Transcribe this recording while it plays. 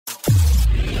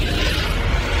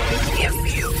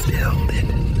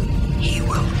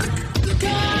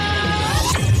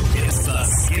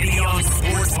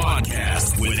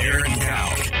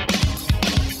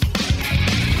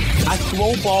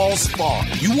no balls fall.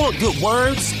 You want good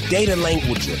words? Data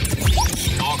languager.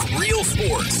 Talk real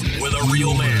sports with a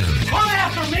real man. Come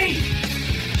after me!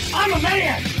 I'm a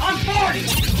man! I'm 40!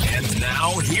 And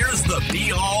now, here's the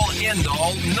be-all,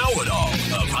 end-all, know-it-all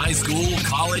of high school,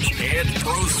 college, and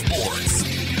pro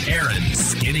sports. Aaron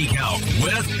Skinny Count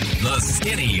with the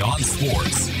Skinny on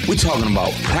Sports. We're talking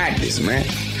about practice, man.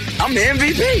 I'm the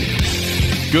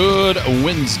MVP. Good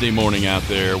Wednesday morning out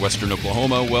there, Western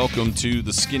Oklahoma. Welcome to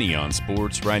the Skinny on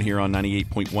Sports right here on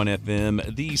 98.1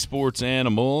 FM, the Sports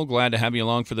Animal. Glad to have you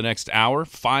along for the next hour.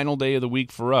 Final day of the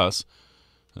week for us.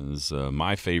 As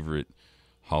my favorite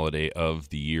holiday of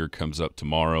the year comes up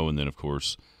tomorrow, and then, of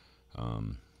course,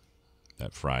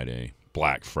 that Friday,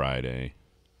 Black Friday.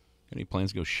 Any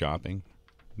plans to go shopping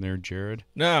there, Jared?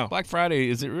 No. Black Friday,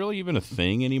 is it really even a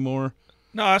thing anymore?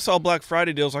 No, I saw Black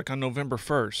Friday deals like on November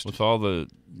 1st. With all the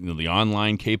the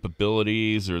online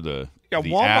capabilities or the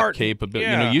Walmart app capability.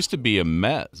 Yeah. It used to be a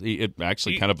mess. It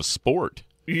actually kind of a sport.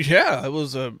 Yeah, it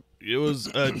was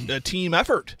a team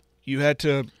effort. You had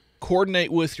to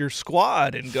coordinate with your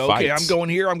squad and go, Fights. okay, I'm going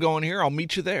here, I'll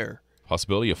meet you there.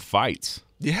 Possibility of fights.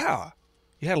 Yeah.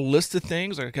 You had a list of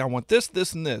things, like, okay, I want this,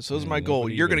 this, and this. This is my goal.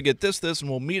 nobody You're going to even- get this, and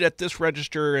we'll meet at this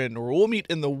register, or we'll meet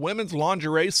in the women's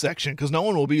lingerie section because no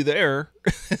one will be there.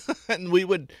 And we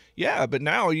would, but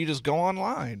now you just go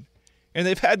online. And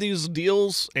they've had these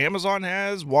deals. Amazon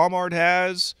has, Walmart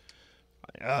has.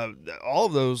 All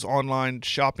of those online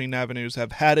shopping avenues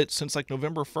have had it since like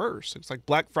November 1st. It's like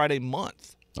Black Friday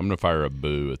month. I'm going to fire a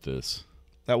boo at this.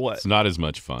 That what? It's not as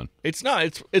much fun. It's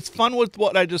not. It's fun with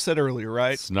what I just said earlier,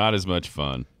 right? It's not as much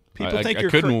fun. People think I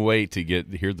you're couldn't wait to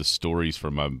hear the stories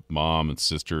from my mom and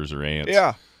sisters or aunts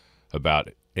about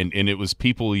it. And it was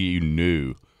people you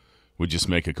knew would just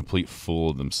make a complete fool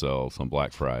of themselves on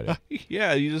Black Friday.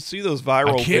 Yeah, you just see those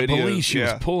viral videos. I can't believe she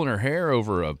yeah. was pulling her hair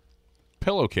over a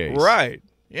pillowcase. Right.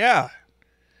 Yeah.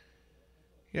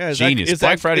 Yeah, Genius.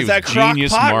 Black Friday is was that crock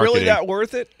genius pot marketing. really that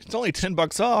worth it? It's only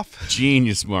 $10 off.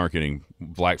 Genius marketing.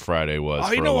 Black Friday was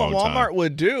for You a know long what Walmart time.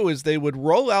 would do is they would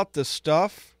roll out the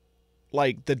stuff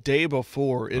like the day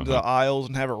before into the aisles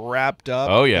and have it wrapped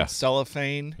up in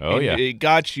cellophane. Oh, and yeah. It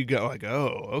got you go like,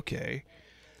 oh, okay.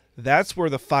 That's where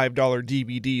the $5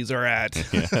 DVDs are at.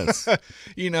 Yes.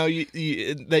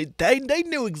 They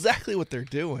knew exactly what they're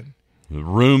doing. The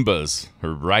Roombas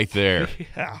are right there.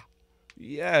 Yeah.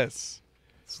 Yes.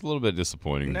 It's a little bit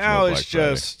disappointing. Now Black it's Friday.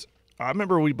 just, I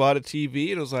remember we bought a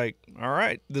TV and it was like, all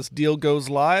right, this deal goes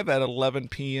live at 11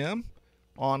 p.m.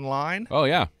 online. Oh,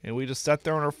 yeah. And we just sat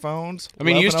there on our phones. I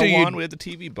mean, used to 11:01, we had the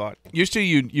TV bought. Used to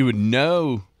you would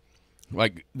know,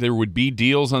 like, there would be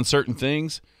deals on certain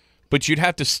things, but you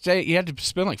had to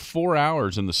spend like 4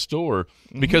 hours in the store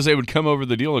because they would come over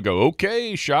the deal and go,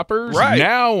 okay, shoppers, Right.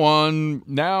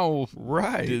 now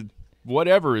Right.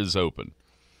 whatever is open.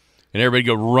 And everybody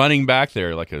go running back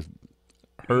there like a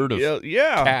herd of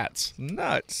cats.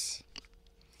 Nuts.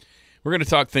 We're going to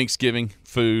talk Thanksgiving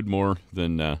food more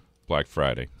than Black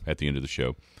Friday at the end of the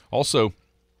show. Also,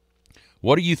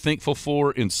 what are you thankful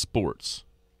for in sports?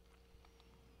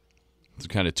 To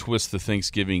kind of twist the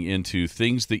Thanksgiving into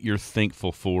things that you're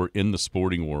thankful for in the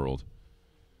sporting world.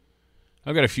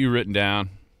 I've got a few written down.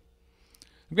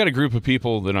 I've got a group of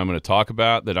people that I'm going to talk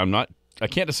about that I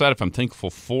can't decide if I'm thankful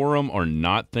for them or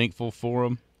not thankful for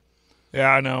them. Yeah,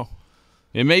 I know.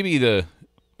 It may be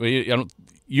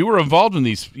you were involved in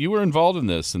these. You were involved in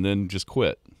this and then just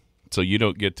quit. So you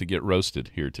don't get to get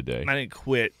roasted here today. I didn't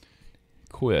quit.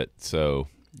 So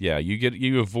yeah,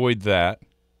 you avoid that.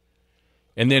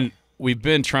 And then we've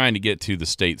been trying to get to the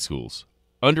state schools.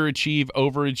 Underachieve,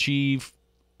 overachieve,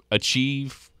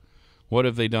 achieve. What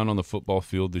have they done on the football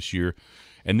field this year?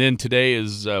 And then today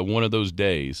is one of those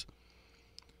days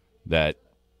that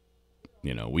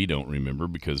we don't remember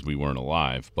because we weren't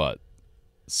alive, but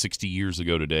 60 years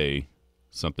ago today,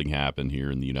 something happened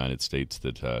here in the United States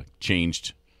that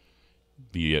changed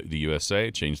the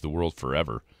USA, changed the world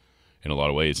forever in a lot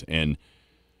of ways. And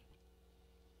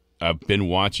I've been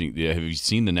watching. Have you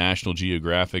seen the National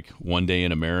Geographic One Day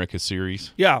in America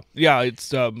series? Yeah. It's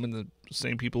the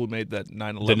same people who made that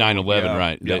 9/11. The 9/11,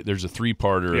 right. Yep. There's a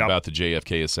 3-parter about the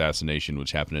JFK assassination,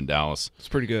 which happened in Dallas. It's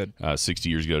pretty good. 60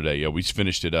 years ago today. Yeah, we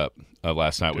finished it up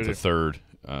last night with the third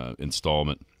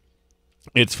installment.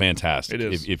 It's fantastic.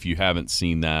 It is. If you haven't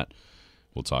seen that,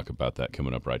 we'll talk about that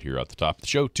coming up right here at the top of the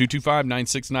show.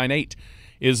 225-9698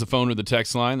 is the phone or the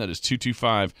text line. That is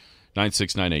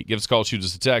 225-9698. Give us a call, shoot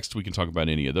us a text. We can talk about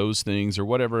any of those things or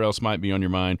whatever else might be on your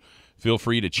mind. Feel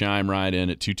free to chime right in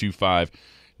at 225-9698.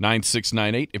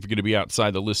 If you're going to be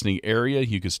outside the listening area,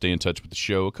 you can stay in touch with the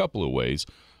show a couple of ways.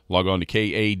 Log on to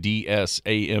kadsam.com,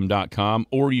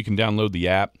 or you can download the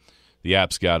app. The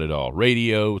app's got it all.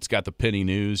 Radio, it's got the Penny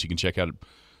News. You can check out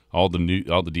all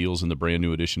the deals in the brand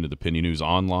new edition of the Penny News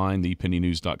online,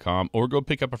 thepennynews.com, or go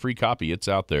pick up a free copy. It's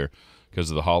out there because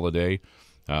of the holiday.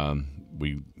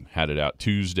 We had it out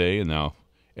Tuesday, and now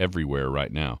everywhere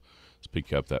right now. Let's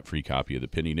pick up that free copy of the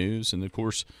Penny News. And, of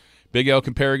course, Big Elk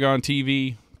and Paragon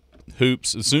TV,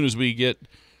 hoops. As soon as we get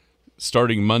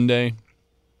starting Monday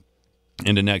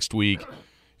into next week,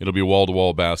 it'll be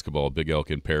wall-to-wall basketball, Big Elk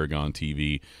and Paragon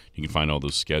TV. You can find all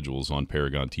those schedules on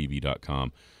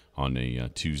ParagonTV.com on a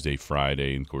Tuesday,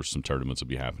 Friday. And, of course, some tournaments will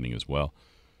be happening as well.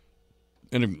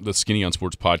 And the Skinny on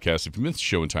Sports podcast, if you missed the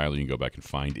show entirely, you can go back and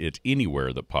find it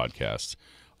anywhere that podcasts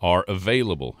are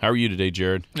available. How are you today,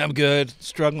 Jared? I'm good.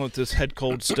 Struggling with this head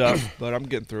cold stuff, but I'm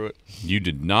getting through it. You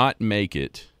did not make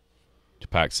it to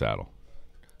Pack Saddle.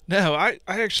 No,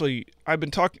 I've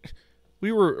been talking.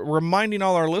 We were reminding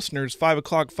all our listeners 5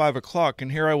 o'clock,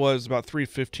 and here I was about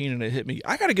 3:15, and it hit me.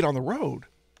 I got to get on the road.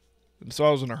 And so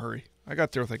I was in a hurry. I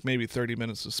got there with like maybe 30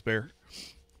 minutes to spare.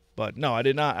 But no, I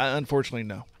did not. Unfortunately,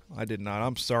 no. I did not.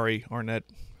 I'm sorry, Arnett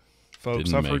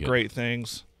folks. I've heard great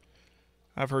things.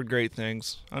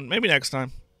 Maybe next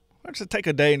time. I'll just take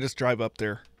a day and just drive up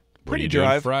there. Pretty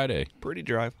drive. Friday. Pretty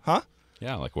drive. Huh?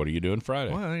 Yeah, like what are you doing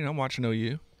Friday? Well, I'm watching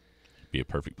OU. Be a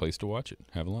perfect place to watch it.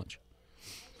 Have lunch.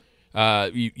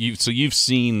 So you've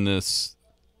seen this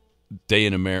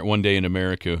One Day in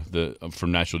America,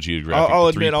 from National Geographic. I'll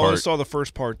admit, I only saw the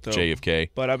first part though. JFK.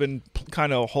 But I've been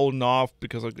kind of holding off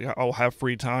because I'll have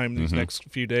free time these next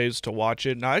few days to watch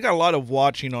it. Now I got a lot of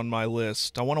watching on my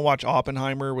list. I want to watch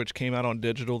Oppenheimer, which came out on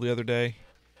digital the other day.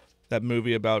 That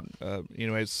movie about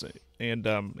that's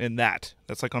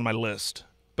like on my list.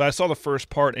 But I saw the first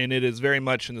part, and it is very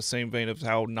much in the same vein of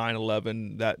how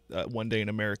 9/11, that One Day in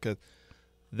America,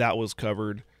 that was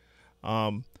covered.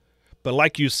 But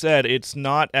like you said, it's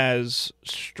not as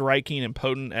striking and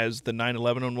potent as the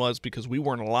 9/11 one was because we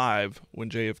weren't alive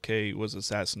when JFK was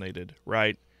assassinated,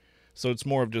 right? So it's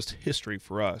more of just history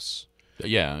for us.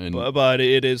 Yeah, but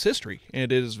it is history,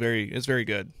 and it's very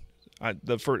good.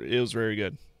 It was very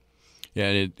good.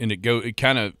 Yeah,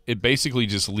 it basically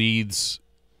just leads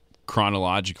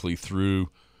chronologically through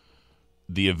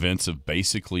the events of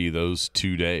basically those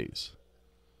 2 days,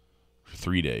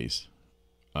 3 days.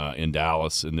 In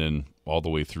Dallas, and then all the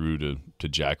way through to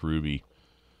Jack Ruby,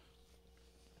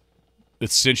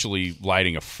 essentially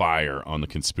lighting a fire on the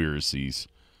conspiracies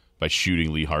by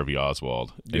shooting Lee Harvey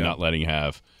Oswald and not letting him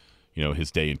have,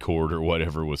 his day in court or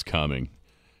whatever was coming.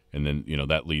 And then,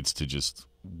 that leads to just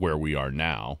where we are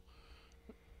now.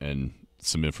 And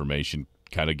some information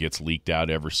kind of gets leaked out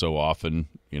ever so often,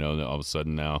 all of a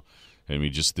sudden now. I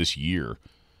mean, just this year,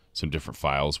 some different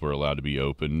files were allowed to be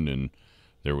opened, and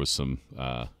there was some,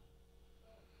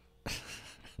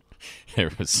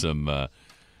 it's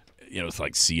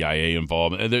like CIA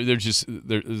involvement. There's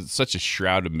such a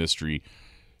shroud of mystery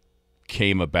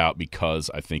came about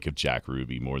because I think of Jack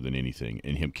Ruby more than anything,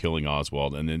 and him killing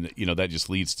Oswald, and then that just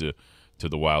leads to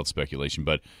the wild speculation.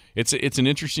 But it's an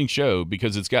interesting show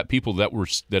because it's got people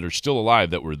that are still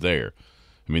alive that were there.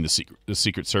 I mean, the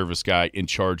Secret Service guy in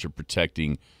charge of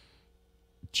protecting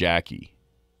Jackie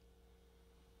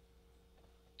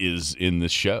is in the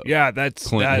show. Yeah, that's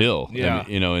Clint Hill. Yeah,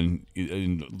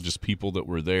 and just people that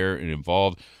were there and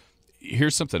involved.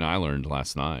 Here's something I learned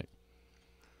last night.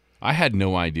 I had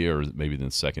no idea, or maybe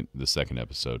the second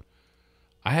episode,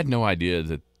 I had no idea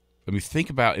that. I mean,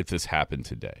 think about if this happened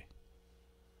today.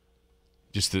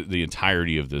 Just the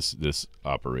entirety of this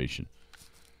operation.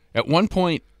 At one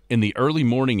point in the early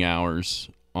morning hours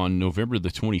on November the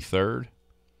 23rd,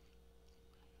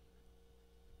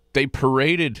 they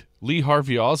paraded Lee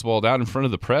Harvey Oswald out in front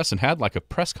of the press and had like a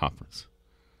press conference.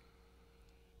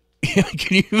 Can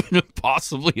you even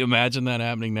possibly imagine that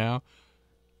happening now?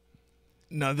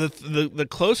 No, the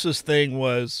closest thing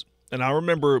was, and I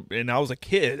remember, and I was a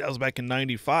kid. I was back in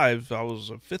 '95. I was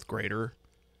a fifth grader.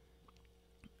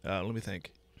 Let me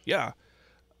think. Yeah.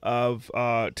 Of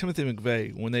Timothy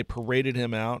McVeigh, when they paraded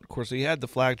him out. Of course, he had the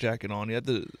flak jacket on. He had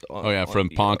the from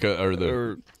Ponca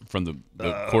from the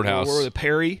courthouse. Or the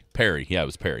Perry. Yeah, it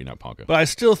was Perry, not Ponca. But I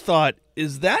still thought,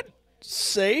 is that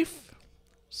safe?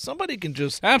 Somebody can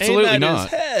just absolutely aim at not.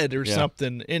 his head or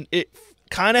something, and it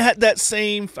kind of had that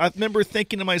same. I remember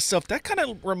thinking to myself, that kind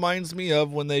of reminds me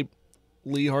of when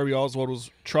Lee Harvey Oswald was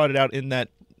trotted out in that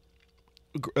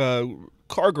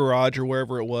car garage or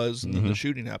wherever it was, and then the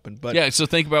shooting happened. But yeah, so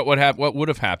think about what would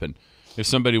have happened if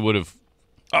somebody would have.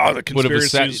 Oh, the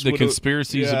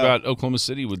conspiracies about Oklahoma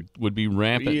City would be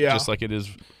rampant, just like it is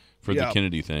for the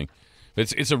Kennedy thing.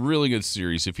 It's a really good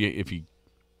series. If you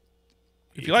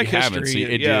if you like haven't history,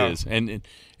 seen, it is,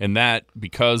 and that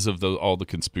because of all the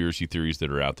conspiracy theories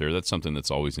that are out there, that's something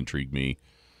that's always intrigued me.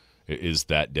 Is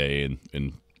that day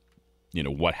and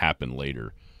what happened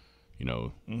later,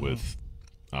 with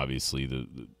obviously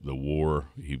the war.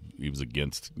 He was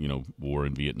against war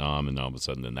in Vietnam, and all of a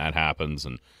sudden then that happens,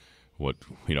 and what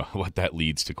that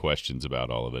leads to questions about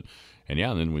all of it. And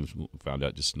then we found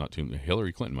out just not too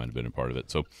Hillary Clinton might have been a part of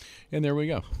it. So, and there we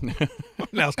go.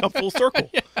 Now it's come full circle.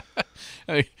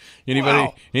 I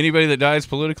mean, anybody that dies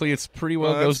politically, it's pretty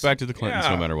well goes back to the Clintons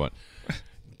no matter what.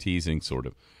 Teasing, sort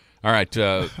of. All right,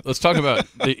 let's talk about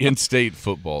the in-state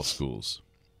football schools.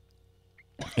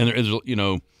 And there is,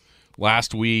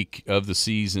 last week of the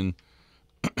season,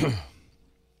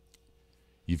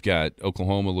 you've got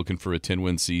Oklahoma looking for a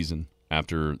 10-win season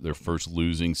after their first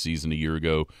losing season a year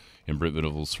ago in Brent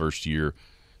Venables' first year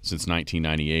since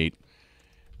 1998.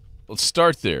 Let's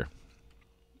start there.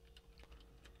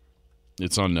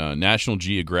 It's on National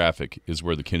Geographic is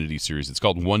where the Kennedy series. It's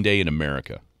called One Day in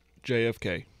America.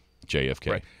 JFK.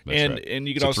 Right. And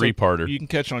you can also 3-parter. You can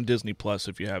catch it on Disney Plus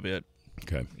if you have it.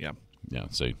 Okay. Yeah. Yeah.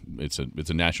 So it's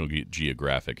a National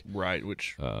Geographic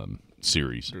which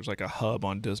series. There's like a hub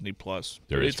on Disney Plus.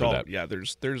 There is for that. Yeah.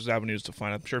 There's avenues to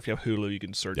find. I'm sure if you have Hulu, you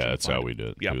can search. Yeah, that's how we did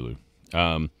it. Yeah.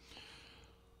 Hulu.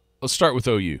 Let's start with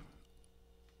OU.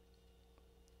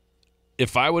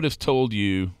 If I would have told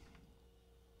you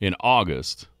in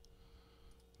August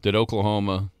that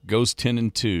Oklahoma goes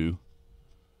 10-2,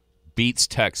 beats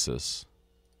Texas,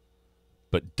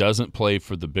 but doesn't play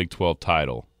for the Big 12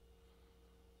 title,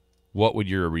 what would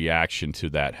your reaction to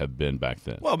that have been back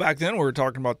then? Well, back then we were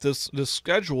talking about this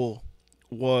schedule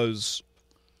was,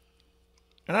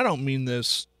 and I don't mean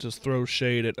this to throw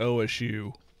shade at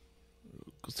OSU,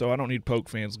 so I don't need Poke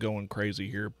fans going crazy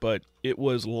here, but it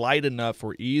was light enough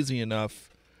or easy enough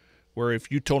where if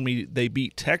you told me they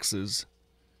beat Texas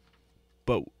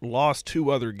but lost 2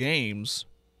 other games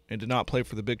and did not play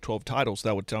for the Big 12 titles,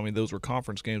 that would tell me those were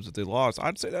conference games that they lost.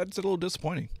 I'd say that's a little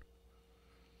disappointing.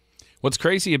 What's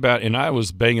crazy about, and I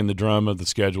was banging the drum of the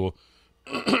schedule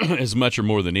as much or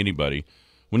more than anybody,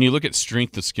 when you look at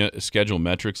strength of schedule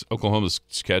metrics, Oklahoma's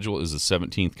schedule is the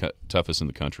 17th toughest in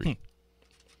the country.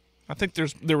 I think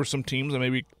there were some teams that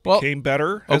maybe became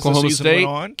better as Oklahoma the season State, went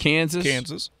on.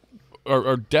 Kansas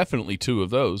are definitely 2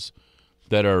 of those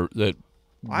that.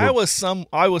 Iowa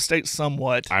State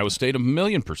somewhat. Iowa State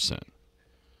 1,000,000%.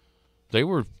 They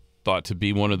were thought to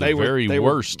be one of the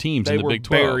worst teams in the Big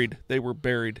 12. They were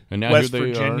buried. And now West here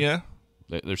they Virginia.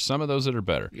 Are. There's some of those that are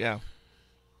better. Yeah.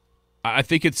 I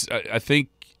think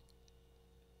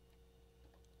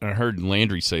I heard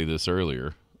Landry say this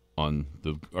earlier on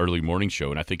the early morning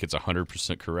show, and I think it's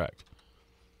 100% correct.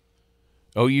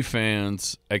 OU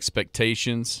fans'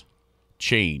 expectations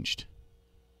changed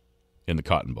in the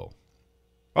Cotton Bowl.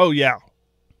 Oh, yeah.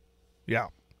 Yeah.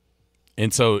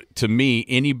 And so, to me,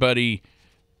 anybody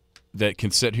that can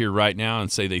sit here right now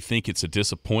and say they think it's a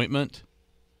disappointment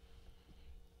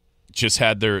just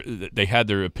had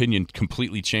their opinion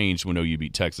completely changed when OU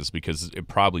beat Texas, because it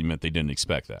probably meant they didn't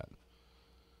expect that.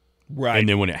 Right. And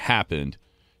then when it happened,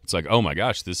 it's like, oh my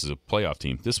gosh, this is a playoff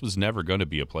team. This was never going to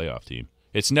be a playoff team.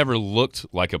 It's never looked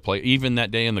like a play. Even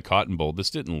that day in the Cotton Bowl, this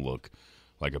didn't look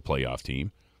like a playoff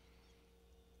team.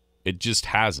 It just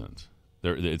hasn't.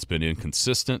 It's been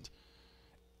inconsistent.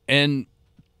 And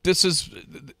this is,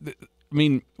 I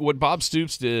mean, what Bob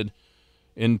Stoops did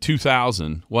in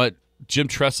 2000, what Jim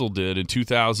Tressel did in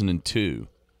 2002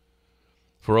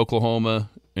 for Oklahoma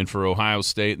and for Ohio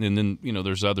State, and then,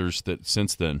 there's others that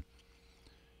since then.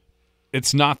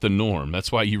 It's not the norm.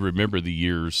 That's why you remember the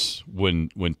years when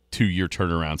 2-year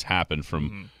turnarounds happen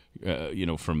from,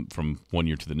 from 1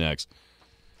 year to the next.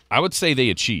 I would say they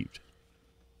achieved.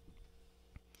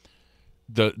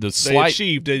 They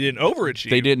achieved. They didn't overachieve.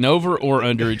 They didn't over or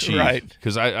underachieve. Right.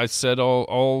 Because I said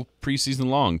all preseason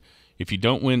long, if you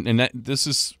don't win, and this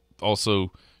is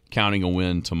also counting a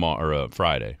win tomorrow or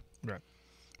Friday. Right.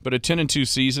 But a 10-2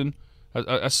 season,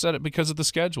 I said it because of the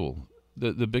schedule,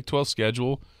 the Big 12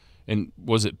 schedule. And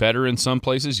was it better in some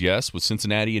places? Yes. Was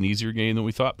Cincinnati an easier game than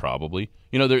we thought? Probably.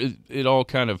 It all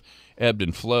kind of ebbed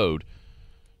and flowed.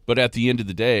 But at the end of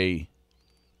the day,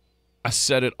 I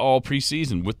said it all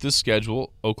preseason. With this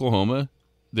schedule, Oklahoma,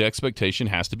 the expectation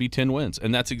has to be 10 wins.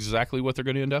 And that's exactly what they're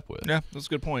going to end up with. Yeah, that's a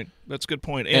good point.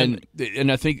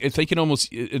 And I think if they can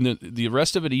almost – and the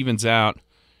rest of it evens out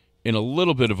in a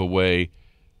little bit of a way,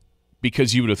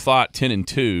 because you would have thought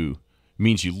 10-2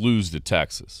 means you lose to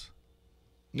Texas.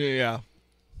 Yeah.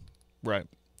 Right.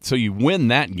 So you win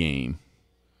that game,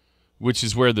 which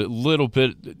is where the little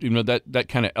bit, that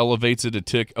kind of elevates it a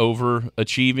tick over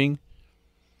achieving.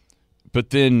 But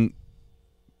then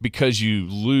because you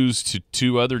lose to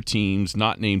two other teams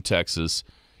not named Texas,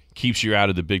 keeps you out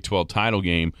of the Big 12 title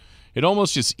game. It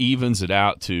almost just evens it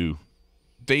out to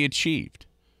they achieved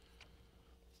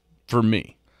for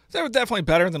me. They were definitely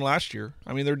better than last year.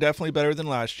 I mean, they're definitely better than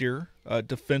last year.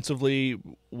 Defensively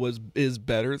is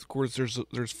better. Of course,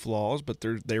 there's flaws, but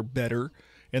they're better.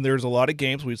 And there's a lot of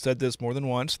games, we've said this more than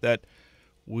once, that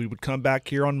we would come back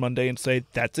here on Monday and say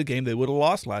that's a game they would have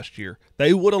lost last year.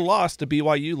 They would have lost to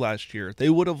BYU last year. They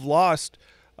would have lost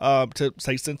to,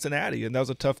 say, Cincinnati, and that was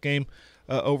a tough game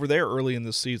over there early in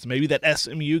the season. Maybe that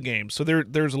SMU game. So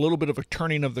there's a little bit of a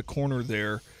turning of the corner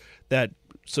there.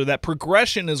 So that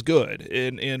progression is good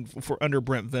in for under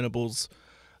Brent Venables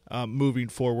moving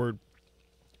forward.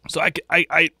 So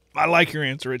I like your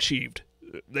answer, achieved.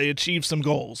 They achieved some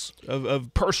goals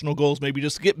of personal goals, maybe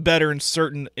just get better in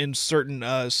certain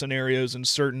scenarios and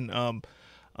certain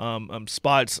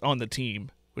spots on the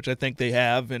team, which I think they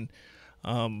have. And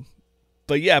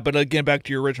but again, back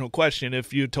to your original question,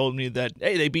 if you told me that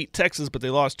hey they beat Texas but they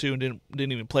lost 2 and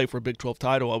didn't even play for a Big 12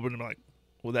 title, I would have been like,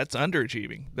 well, that's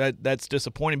underachieving. That's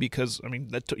disappointing because I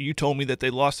mean you told me that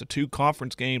they lost to 2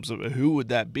 conference games. Who would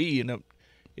that be? And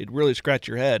it really scratched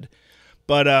your head,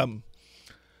 but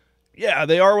yeah,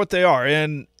 they are what they are,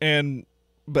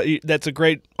 but that's a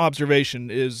great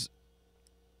observation. Is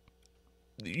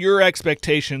your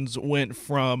expectations went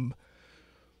from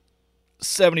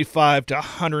 75 to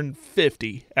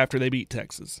 150 after they beat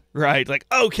Texas, right? Like,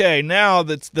 okay, now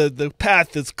that's the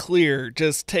path is clear.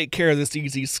 Just take care of this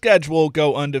easy schedule,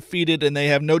 go undefeated, and they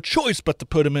have no choice but to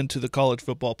put them into the college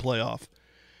football playoff.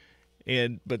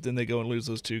 But then they go and lose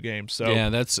those 2 games. So yeah,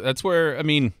 that's where I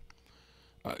mean.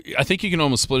 I think you can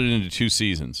almost split it into 2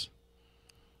 seasons.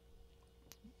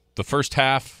 The first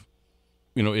half,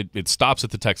 it stops at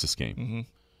the Texas game. Mm-hmm.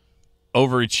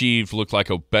 Overachieved, looked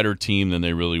like a better team than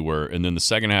they really were. And then the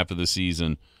second half of the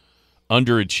season,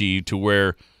 underachieved to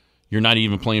where you're not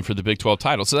even playing for the Big 12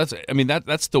 title. So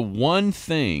that's the one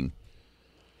thing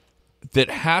that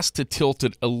has to tilt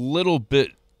it a little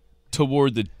bit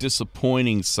toward the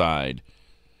disappointing side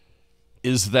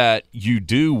is that you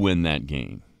do win that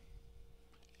game.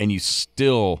 And you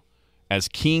still, as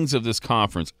kings of this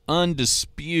conference,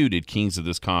 undisputed kings of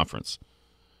this conference,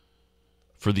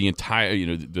 for the entire,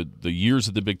 the years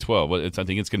of the Big 12. I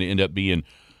think it's going to end up being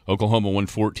Oklahoma won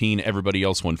 14, everybody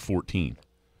else won 14.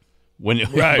 By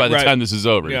the time this is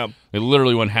over, yeah. They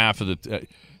literally won half of the.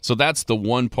 So that's the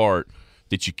one part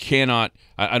that you cannot.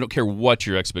 I don't care what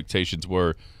your expectations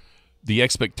were, the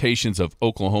expectations of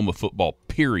Oklahoma football,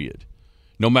 period.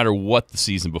 No matter what the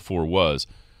season before was.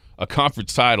 A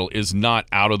conference title is not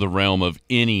out of the realm of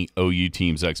any OU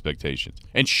team's expectations,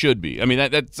 and should be. I mean,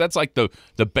 that's like the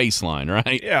baseline,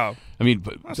 right? Yeah. I mean,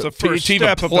 that's the first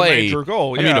step of the major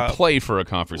goal. Yeah. I mean, to play for a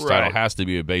conference title has to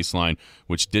be a baseline,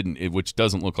 which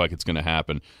doesn't look like it's going to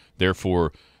happen.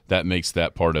 Therefore, that makes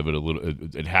that part of it a little.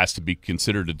 It has to be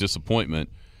considered a disappointment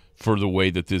for the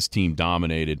way that this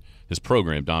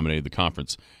program dominated the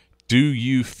conference. Do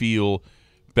you feel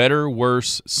better,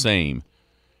 worse, same?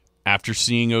 After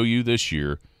seeing OU this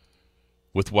year,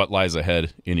 with what lies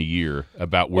ahead in a year,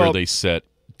 about where they set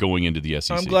going into the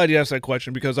SEC? I'm glad you asked that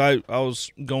question because I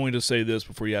was going to say this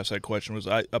before you asked that question. Was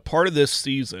a part of this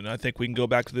season, I think we can go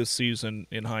back to this season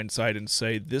in hindsight and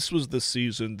say this was the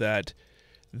season that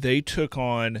they took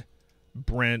on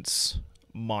Brent's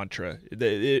mantra.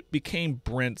 It became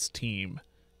Brent's team,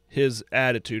 his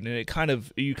attitude, and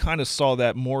you kind of saw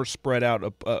that more spread out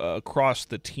across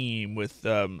the team with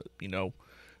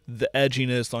the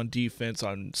edginess on defense.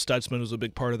 On Stutzman was a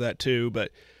big part of that too.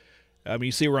 But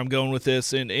you see where I'm going with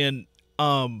this, and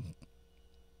I'm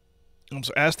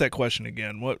sorry, ask that question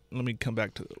again. Let me come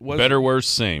back to better, worse,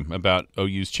 same about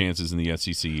OU's chances in the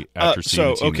SEC after seeing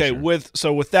the team this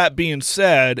year. With that being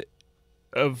said,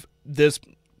 of this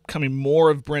coming more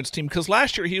of Brent's team, because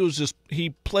last year he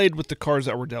played with the cards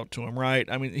that were dealt to him,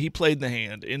 right? I mean, he played the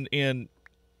hand, and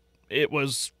it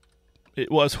was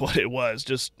what it was.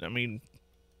 Just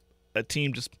a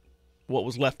team, just what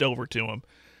was left over to him.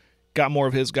 Got more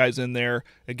of his guys in there.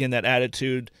 Again, that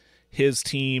attitude, his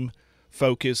team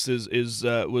focus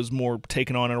was more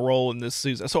taken on a role in this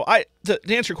season. So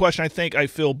to answer your question, I think I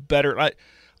feel better.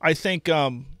 I think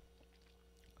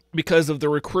because of the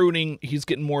recruiting, he's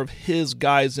getting more of his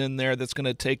guys in there that's going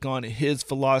to take on his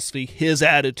philosophy, his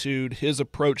attitude, his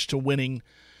approach to winning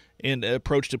and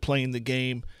approach to playing the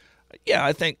game. Yeah,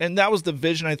 I think, and that was the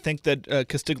vision I think that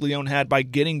Castiglione had by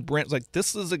getting Brent. Like,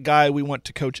 this is a guy we want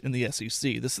to coach in the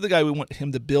SEC. This is the guy we want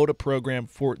him to build a program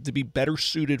to be better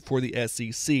suited for the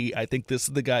SEC. I think this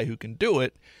is the guy who can do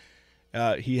it.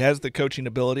 He has the coaching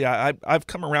ability. I've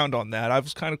come around on that. I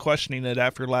was kind of questioning it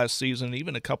after last season,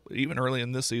 even early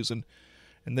in this season,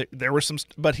 and there were some.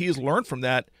 But he's learned from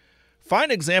that.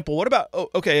 Fine example. What about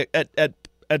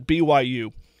at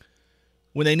BYU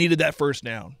when they needed that first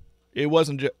down? It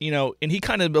wasn't and he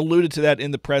kind of alluded to that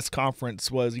in the press conference.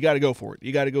 Was you got to go for it.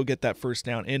 You got to go get that first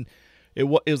down, and it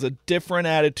was a different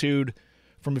attitude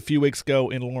from a few weeks ago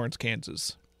in Lawrence,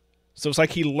 Kansas. So it's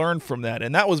like he learned from that,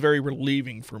 and that was very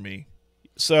relieving for me.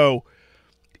 So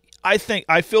I think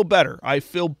I feel better. I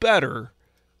feel better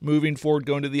moving forward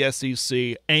going to the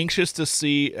SEC. Anxious to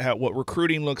see what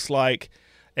recruiting looks like.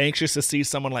 Anxious to see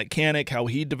someone like Kanik, how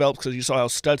he develops, because you saw how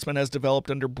Stutzman has developed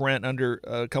under Brent under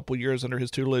a couple years under his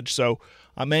tutelage. So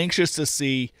I'm anxious to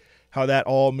see how that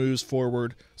all moves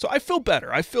forward. So I feel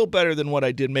better. I feel better than what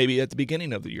I did maybe at the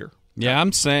beginning of the year. Yeah,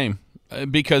 I'm same.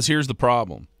 Because here's the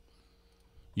problem.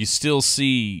 You still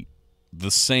see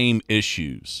the same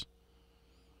issues.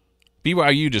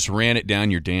 BYU just ran it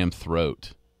down your damn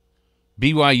throat.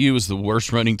 BYU is the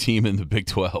worst running team in the Big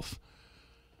 12.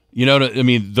 You know what I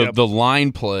mean? The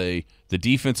line play, the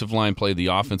defensive line play, the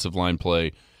offensive line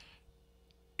play,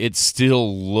 it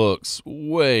still looks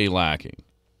way lacking.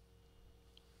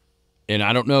 And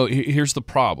I don't know. Here's the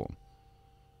problem.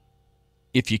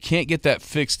 If you can't get that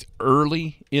fixed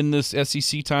early in this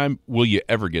SEC time, will you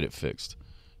ever get it fixed?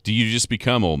 Do you just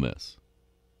become Ole Miss,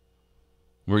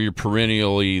 where you're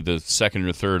perennially the second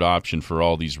or third option for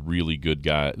all these really good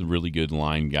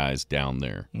line guys down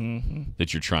there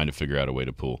that you're trying to figure out a way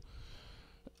to pull?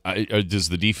 Does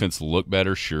the defense look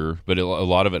better? Sure, but a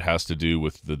lot of it has to do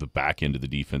with the back end of the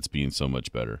defense being so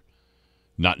much better,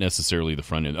 not necessarily the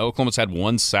front end. Oklahoma's had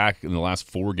one sack in the last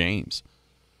 4 games,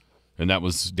 and that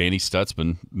was Danny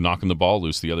Stutzman knocking the ball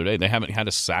loose the other day. They haven't had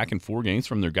a sack in 4 games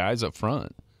from their guys up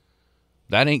front.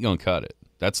 That ain't going to cut it.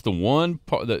 That's the one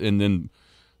part, and then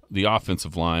the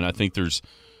offensive line. I think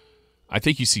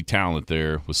you see talent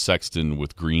there with Sexton,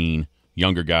 with Green,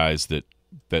 younger guys that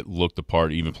look the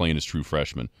part, even playing as true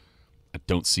freshmen. I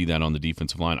don't see that on the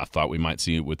defensive line. I thought we might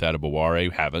see it with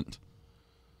Adebaware. Haven't.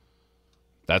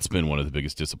 That's been one of the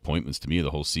biggest disappointments to me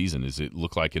the whole season. Is it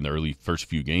looked like in the first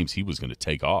few games he was going to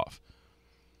take off.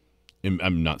 And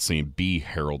I'm not saying be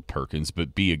Harold Perkins,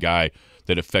 but be a guy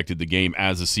that affected the game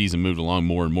as the season moved along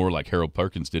more and more, like Harold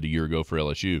Perkins did a year ago for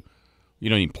LSU. You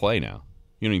don't even play now.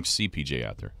 You don't even see PJ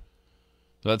out there.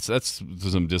 So that's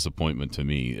some disappointment to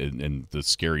me. And the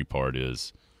scary part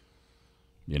is,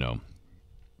 the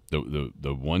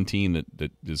one team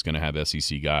that is going to have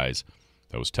SEC guys,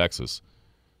 that was Texas,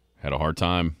 had a hard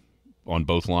time on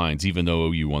both lines, even though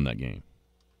OU won that game.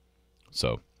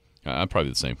 So I'm probably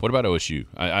the same. What about OSU?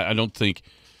 I don't think,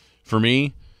 for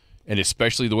me, and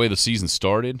especially the way the season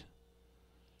started,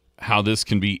 how this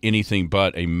can be anything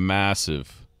but a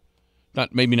massive – they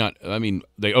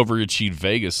overachieved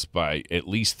Vegas by at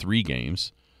least 3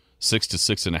 games. 6 to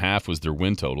 6.5 was their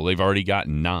win total. They've already got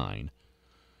 9.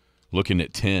 Looking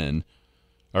at 10,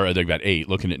 or they've got 8,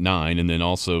 looking at 9, and then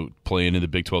also playing in the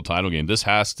Big 12 title game. This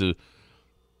has to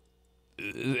 –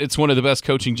 it's one of the best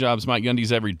coaching jobs Mike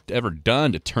Gundy's ever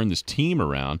done to turn this team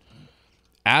around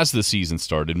as the season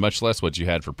started, much less what you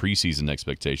had for preseason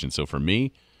expectations. So for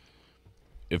me,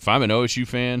 if I'm an OSU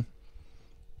fan,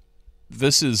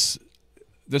 this is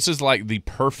like the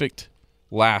perfect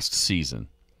last season.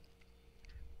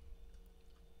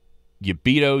 You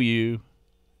beat OU,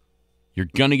 you're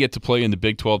going to get to play in the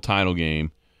Big 12 title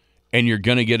game, and you're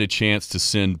going to get a chance to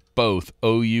send both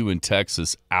OU and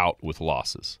Texas out with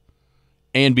losses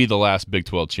and be the last Big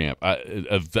 12 champ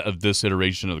of this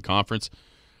iteration of the conference.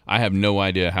 I have no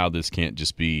idea how this can't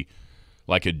just be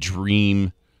like a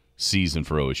dream season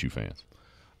for OSU fans.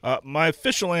 My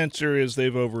official answer is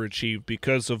they've overachieved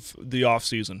because of the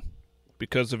offseason,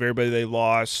 because of everybody they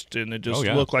lost, and it just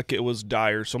looked like it was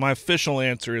dire. So my official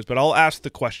answer is, but I'll ask the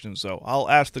questions, though.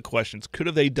 Could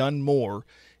have they done more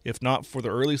if not for the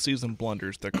early season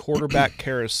blunders, the quarterback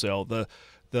carousel, the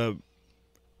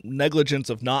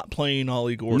negligence of not playing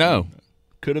Ollie Gordon? No.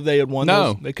 Could have they had won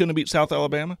those? They couldn't have beat South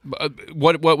Alabama?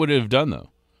 What would it have done, though?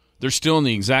 They're still in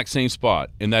the exact same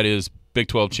spot, and that is Big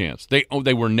 12 champs.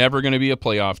 They were never going to be a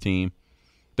playoff team.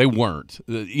 They weren't.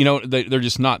 They're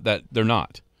just not that. They're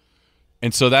not.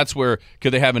 And so that's where,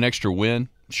 could they have an extra win?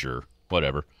 Sure,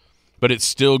 whatever. But it's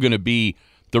still going to be,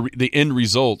 the end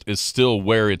result is still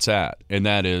where it's at, and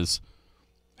that is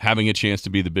having a chance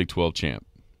to be the Big 12 champ.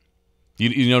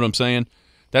 You know what I'm saying?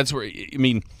 That's where,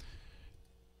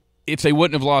 if they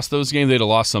wouldn't have lost those games, they'd have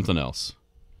lost something else.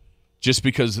 Just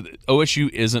because OSU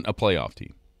isn't a playoff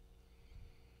team.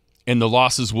 And the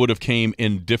losses would have came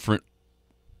in different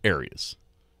areas,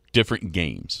 different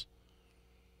games.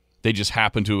 They just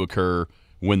happened to occur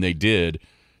when they did,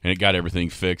 and it got everything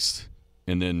fixed.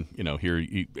 And then, here,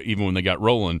 even when they got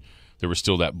rolling, there was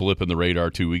still that blip in the radar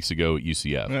 2 weeks ago at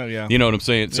UCF. Oh, yeah. You know what I'm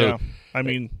saying? So,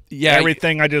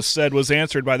 everything I just said was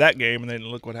answered by that game, and then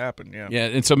look what happened. Yeah. Yeah,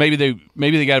 and so maybe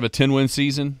they got a 10-win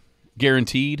season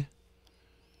guaranteed,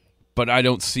 but I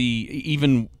don't see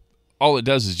even all it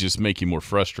does is just make you more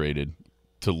frustrated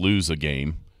to lose a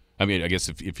game. I mean, I guess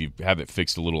if you have it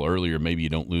fixed a little earlier, maybe you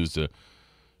don't lose to,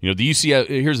 the UCF.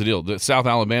 Here's the deal: the South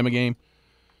Alabama game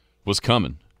was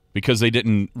coming because they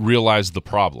didn't realize the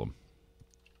problem,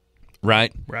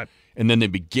 right? Right. And then they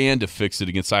began to fix it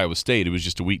against Iowa State. It was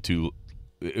just a week too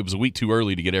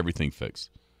early to get everything fixed.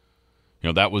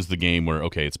 That was the game where,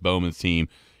 okay, it's Bowman's team.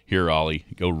 Here, Ollie,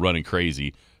 go running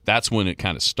crazy. That's when it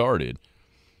kind of started.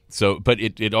 So, but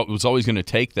it was always going to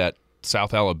take that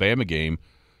South Alabama game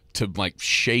to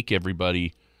shake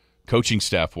everybody, coaching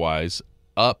staff wise,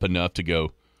 up enough to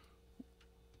go,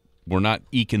 we're not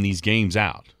eking these games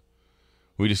out.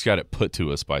 We just got it put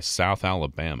to us by South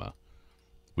Alabama.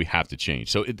 We have to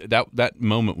change. So that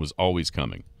moment was always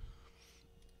coming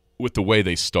with the way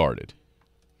they started.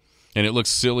 And it looks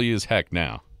silly as heck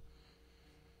now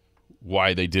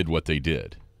why they did what they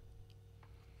did.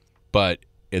 But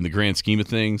in the grand scheme of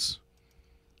things,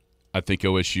 I think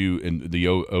OSU and the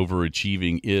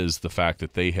overachieving is the fact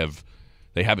that they have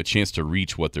a chance to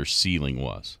reach what their ceiling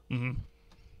was. Mm-hmm.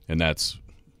 And that's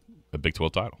a Big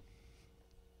 12 title.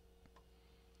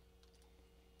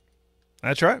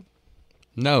 That's right.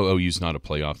 No, OU's not a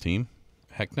playoff team.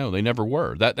 Heck no, they never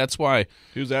were. That's why.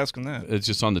 Who's asking that? It's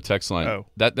just on the text line. Oh.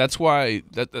 That's why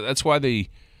the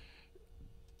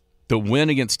win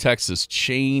against Texas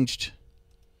changed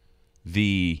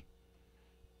the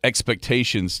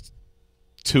expectations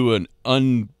to an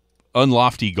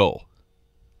unlofty goal.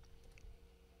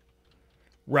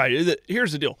 Right.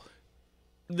 Here's the deal.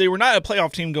 They were not a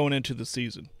playoff team going into the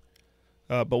season.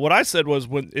 But what I said was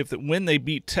when they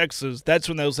beat Texas, that's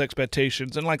when those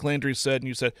expectations, and like Landry said and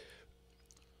you said,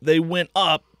 they went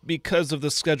up because of the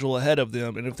schedule ahead of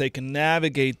them. And if they can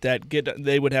navigate that,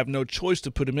 they would have no choice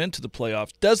to put them into the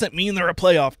playoffs. Doesn't mean they're a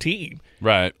playoff team.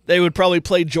 Right. They would probably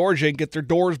play Georgia and get their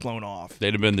doors blown off.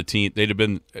 They'd have been the team. They'd have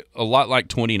been a lot like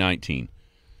 2019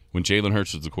 when Jalen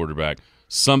Hurts was the quarterback.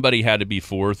 Somebody had to be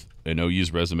fourth, and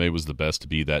OU's resume was the best to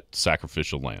be that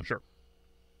sacrificial lamb. Sure.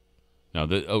 Now,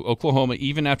 Oklahoma,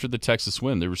 even after the Texas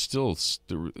win, there was still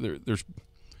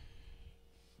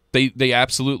they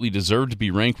absolutely deserved to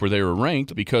be ranked where they were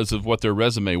ranked because of what their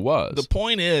resume was. The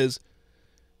point is,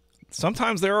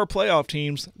 sometimes there are playoff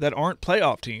teams that aren't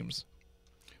playoff teams.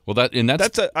 Well, I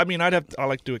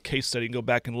like to do a case study and go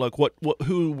back and look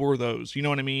who were those. You know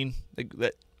what I mean?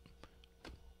 I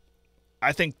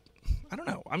don't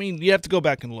know. I mean, you have to go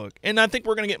back and look, and I think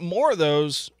we're going to get more of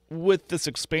those with this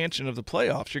expansion of the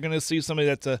playoffs. You're going to see somebody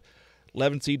that's a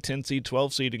 11 seed, 10 seed,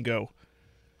 12 seed, and go,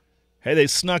 hey, they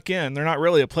snuck in. They're not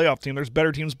really a playoff team. There's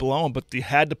better teams below them, but you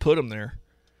had to put them there.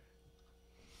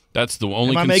 That's the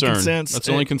only concern. Am I making sense? That's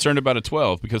the only concern about a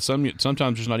 12 because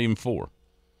sometimes there's not even 4.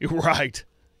 You're right.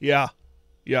 Yeah.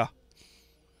 Yeah.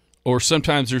 Or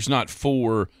sometimes there's not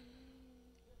 4.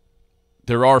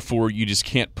 There are 4. You just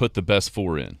can't put the best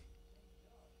 4 in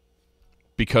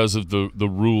because of the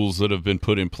rules that have been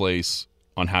put in place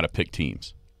on how to pick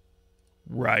teams.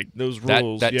 Right. Those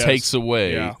rules. That yes. takes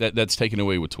away. Yeah. That's taken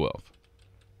away with 12.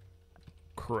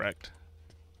 Correct.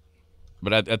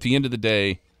 But at the end of the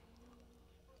day,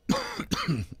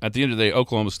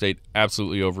 Oklahoma State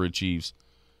absolutely overachieves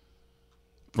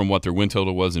from what their win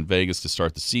total was in Vegas to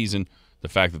start the season. The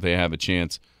fact that they have a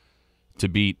chance to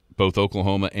beat both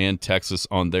Oklahoma and Texas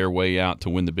on their way out to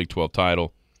win the Big 12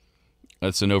 title,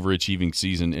 that's an overachieving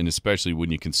season, and especially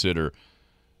when you consider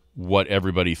what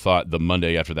everybody thought the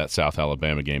Monday after that South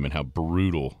Alabama game and how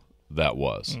brutal that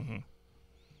was. Mm-hmm.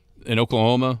 In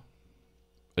Oklahoma,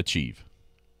 achieve.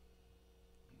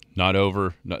 Not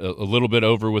over, a little bit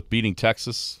over with beating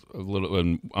Texas, a little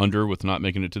and under with not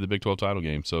making it to the Big 12 title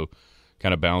game. So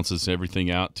kind of balances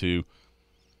everything out to,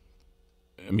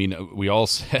 I mean, we all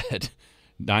said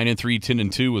 9-3,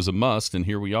 10-2 was a must, and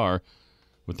here we are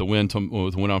with the win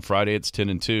on Friday. It's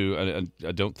 10-2.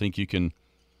 I don't think you can't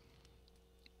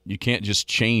just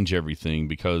change everything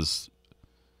because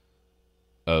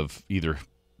of either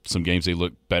some games they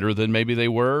looked better than maybe they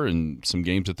were and some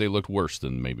games that they looked worse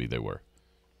than maybe they were.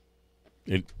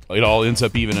 It all ends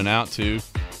up evening out to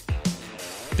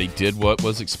they did what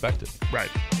was expected.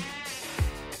 Right.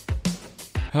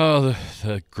 Oh,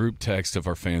 the group text of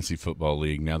our fantasy football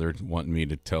league. Now they're wanting me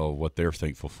to tell what they're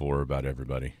thankful for about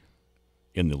everybody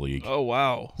in the league. Oh,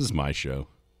 wow. This is my show.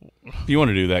 If you want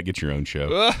to do that, get your own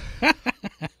show.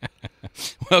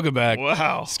 Welcome back.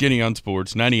 Wow. Skinny on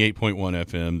Sports, 98.1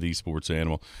 FM, the Sports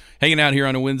Animal. Hanging out here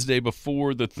on a Wednesday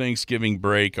before the Thanksgiving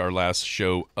break, our last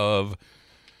show of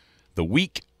the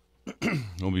week.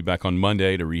 We'll be back on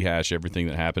Monday to rehash everything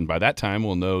that happened. By that time,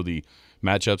 we'll know the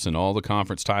matchups in all the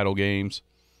conference title games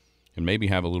and maybe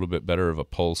have a little bit better of a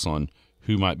pulse on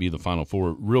who might be the Final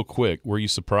Four. Real quick, were you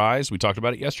surprised? We talked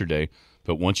about it yesterday,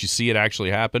 but once you see it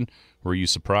actually happen, were you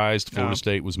surprised Florida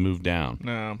State was moved down?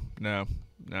 No.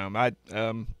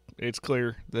 It's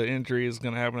clear the injury is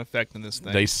going to have an effect in this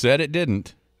thing. They said it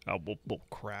didn't. Oh,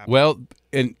 crap. Well,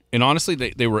 and honestly,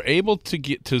 they were able to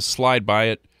get to slide by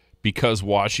it because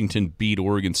Washington beat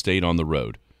Oregon State on the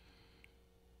road.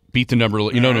 Beat the number,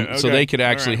 so they could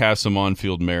actually have some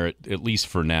on-field merit, at least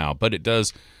for now. But it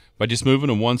does, by just moving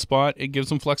in one spot, it gives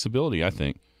them flexibility, I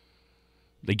think.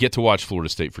 They get to watch Florida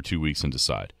State for 2 weeks and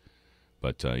decide.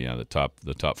 But,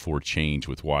 the top four change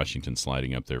with Washington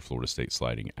sliding up there, Florida State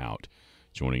sliding out,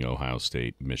 joining Ohio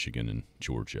State, Michigan, and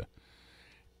Georgia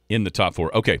in the top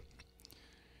four. Okay.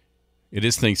 It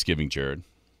is Thanksgiving, Jared.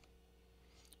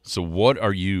 So what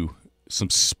are you,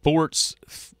 some sports,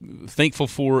 thankful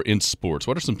for in sports?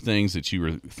 What are some things that you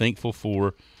were thankful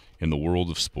for in the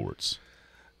world of sports?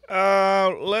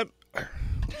 Of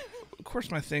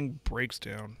course my thing breaks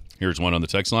down. Here's one on the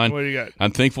text line. What do you got?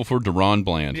 I'm thankful for Deron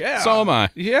Bland. Yeah. So am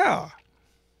I. Yeah.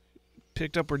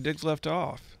 Picked up where Diggs left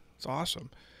off. It's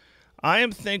awesome. I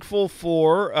am thankful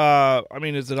for,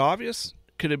 is it obvious?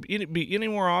 Could it be any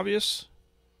more obvious?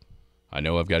 I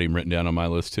know I've got him written down on my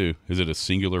list, too. Is it a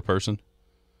singular person?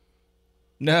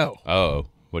 No. Oh,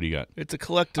 what do you got? It's a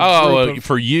collective group.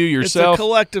 For you yourself? It's a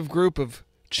collective group of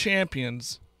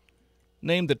champions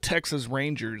named the Texas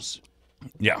Rangers.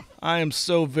 Yeah. I am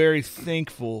so very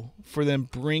thankful for them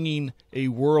bringing a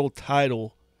world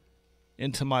title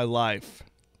into my life.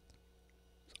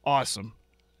 Awesome.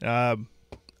 I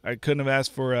couldn't have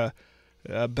asked for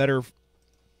a better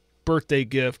birthday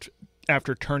gift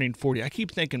after turning 40. I keep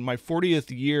thinking my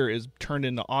 40th year is turned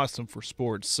into awesome for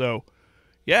sports. So,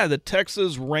 yeah, the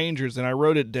Texas Rangers, and I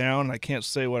wrote it down. And I can't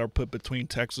say what I put between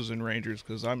Texas and Rangers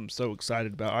because I'm so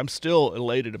excited about it. I'm still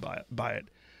elated by it.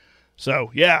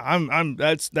 So, yeah,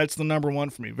 that's the number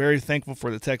one for me. Very thankful for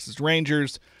the Texas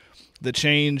Rangers, the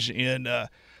change in the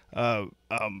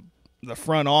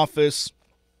front office,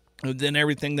 and then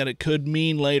everything that it could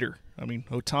mean later. I mean,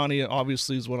 Ohtani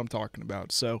obviously is what I'm talking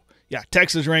about. So, yeah,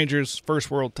 Texas Rangers,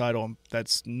 first world title.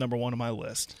 That's number one on my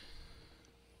list.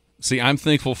 See, I'm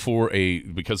thankful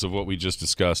because of what we just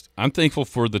discussed, I'm thankful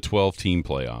for the 12-team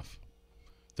playoff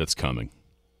that's coming.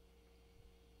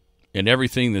 And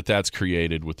everything that's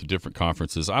created with the different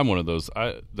conferences. I'm one of those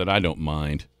that I don't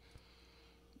mind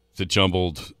the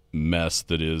jumbled mess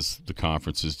that is the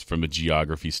conferences from a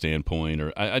geography standpoint.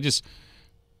 Or I just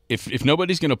 – if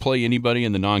nobody's going to play anybody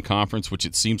in the non-conference, which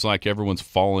it seems like everyone's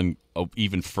fallen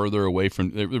even further away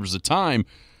from – there was a time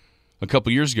a couple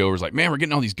years ago where it was like, man, we're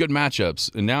getting all these good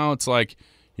matchups. And now it's like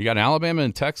you got Alabama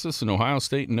and Texas and Ohio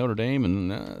State and Notre Dame,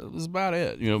 and that was about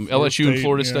it. LSU and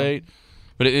Florida State.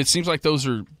 But it seems like those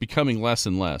are becoming less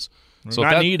and less. So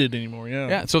not needed anymore, yeah.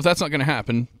 Yeah, so if that's not going to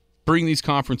happen, bring these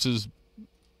conferences,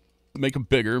 make them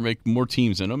bigger, make more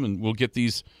teams in them, and we'll get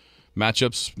these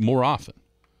matchups more often.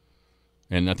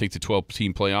 And I think the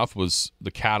 12-team playoff was the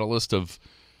catalyst of,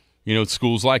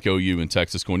 schools like OU and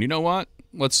Texas going, you know what?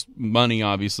 Money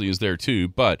obviously is there too,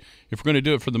 but if we're going to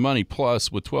do it for the money,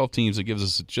 plus with 12 teams, it gives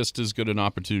us just as good an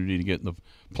opportunity to get in the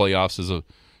playoffs as a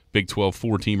Big 12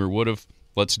 4-teamer would have.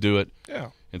 Let's do it.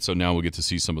 Yeah. And so now we'll get to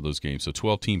see some of those games. So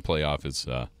 12-team playoff is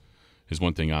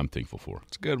one thing I'm thankful for.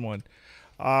 It's a good one.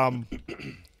 I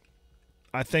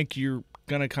think you're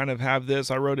going to kind of have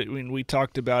this. I wrote it when we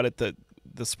talked about it, the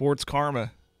sports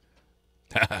karma.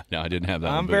 No, I didn't have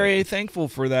that. I'm very thankful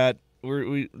for that.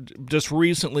 We just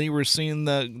recently we're seeing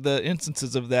the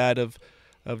instances of that of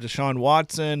Deshaun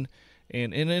Watson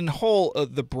and in whole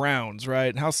the Browns,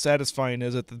 right? How satisfying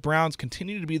is it? The Browns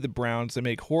continue to be the Browns. They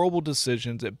make horrible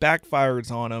decisions. It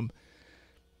backfires on them,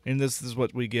 and this is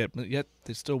what we get. But yet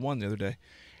they still won the other day.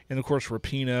 And of course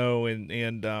Rapinoe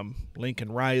and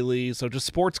Lincoln Riley. So just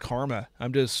sports karma.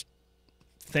 I'm just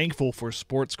thankful for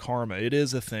sports karma. It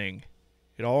is a thing.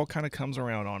 It all kind of comes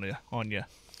around on you.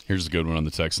 Here's a good one on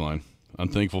the text line. I'm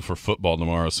thankful for football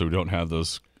tomorrow so we don't have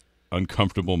those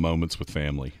uncomfortable moments with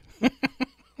family.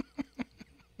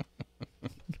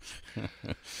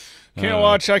 Can't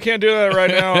watch. I can't do that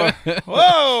right now.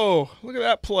 Whoa! Look at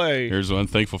that play. Here's one.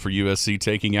 Thankful for USC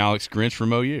taking Alex Grinch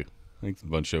from OU. I think a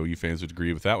bunch of OU fans would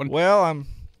agree with that one. Well,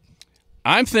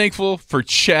 I'm thankful for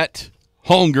Chet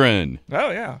Holmgren.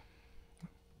 Oh, yeah.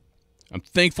 I'm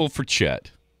thankful for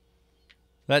Chet.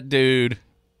 That dude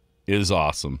is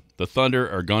awesome. The Thunder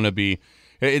are going to be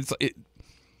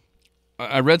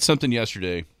I read something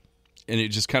yesterday, and it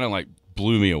just kind of like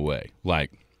blew me away.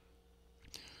 Like,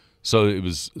 so it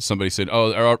was somebody said,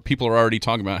 people are already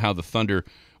talking about how the Thunder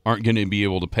aren't going to be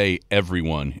able to pay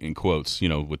everyone, in quotes,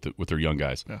 with their young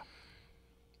guys. Yeah.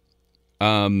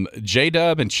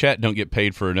 J-Dub and Chet don't get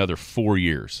paid for another 4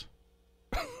 years.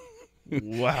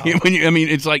 Wow.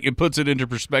 It's like it puts it into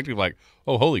perspective like,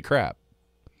 oh, holy crap.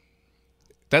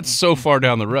 That's so far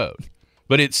down the road.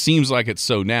 But it seems like it's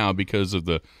so now because of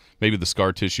maybe the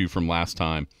scar tissue from last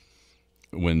time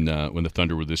when the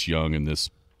Thunder were this young and this,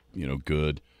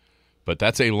 good. But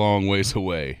that's a long ways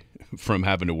away from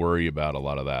having to worry about a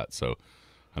lot of that. So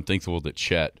I'm thankful that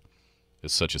Chet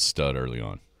is such a stud early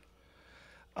on.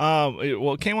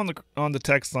 It came on the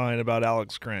text line about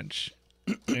Alex Grinch,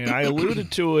 and I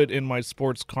alluded to it in my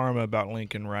sports karma about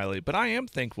Lincoln Riley. But I am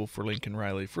thankful for Lincoln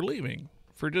Riley for leaving,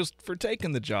 for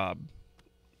taking the job.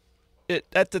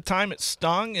 At the time it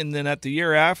stung, and then at the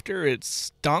year after it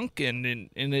stunk, and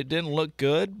it didn't look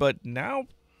good. But now,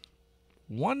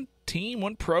 one team,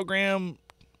 one program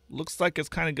looks like it's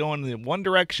kind of going in one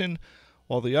direction,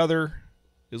 while the other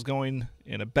is going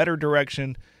in a better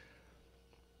direction.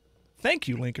 Thank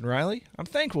you, Lincoln Riley. I'm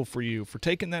thankful for you for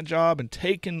taking that job and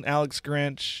taking Alex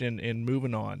Grinch and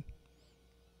moving on.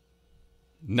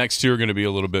 Next two are going to be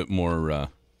a little bit more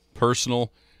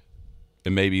personal,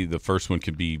 and maybe the first one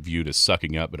could be viewed as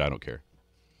sucking up, but I don't care.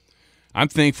 I'm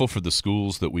thankful for the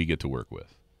schools that we get to work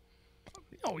with.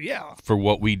 Oh, yeah. For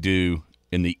what we do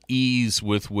and the ease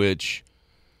with which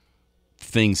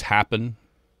things happen,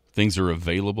 things are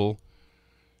available,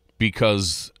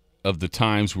 because of the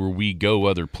times where we go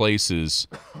other places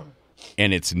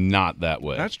and it's not that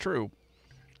way. That's true.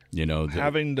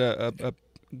 Having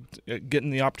getting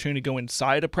the opportunity to go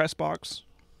inside a press box.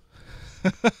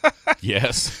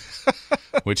 Yes.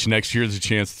 Which next year there's a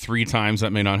chance 3 times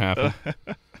that may not happen.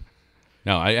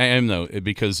 No, I am though,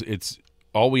 because it's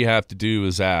all we have to do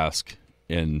is ask,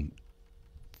 and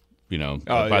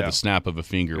by the snap of a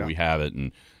finger we have it,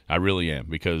 and I really am,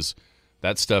 because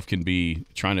that stuff can be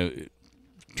trying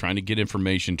to get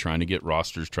information, trying to get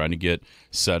rosters, trying to get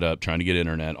set up, trying to get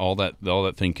internet, all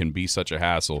that thing can be such a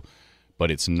hassle,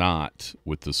 but it's not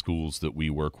with the schools that we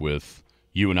work with.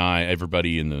 You and I,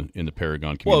 everybody in the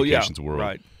Paragon Communications world,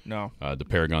 right? No, the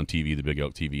Paragon TV, the Big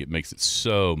Oak TV, it makes it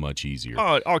so much easier.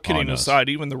 All kidding aside,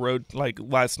 even the road, like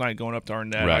last night going up to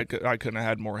Arnett, right. I couldn't have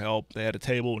had more help. They had a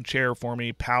table and chair for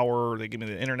me, power. They give me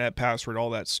the internet password,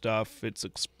 all that stuff. It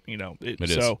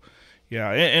is.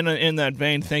 Yeah, and in that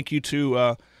vein, thank you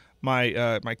to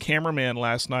my cameraman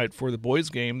last night for the boys'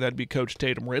 game. That'd be Coach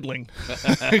Tatum Ridling,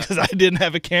 because I didn't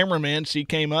have a cameraman. She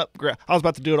came up. I was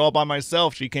about to do it all by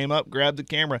myself. She came up, grabbed the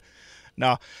camera.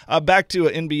 Now, back to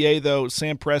NBA though.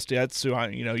 Sam Presti. That's who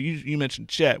you mentioned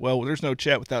Chet. Well, there's no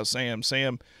Chet without Sam.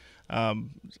 Sam,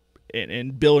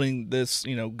 in building this,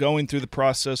 going through the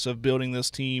process of building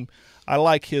this team. I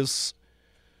like his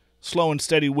slow and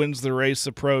steady wins the race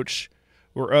approach,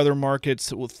 where other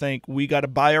markets will think, we got to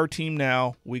buy our team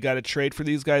now, we got to trade for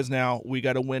these guys now, we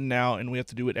got to win now, and we have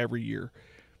to do it every year.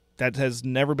 That has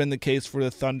never been the case for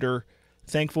the Thunder.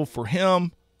 Thankful for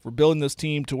him for building this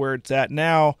team to where it's at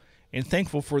now, and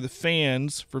thankful for the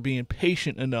fans for being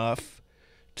patient enough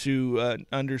to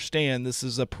understand this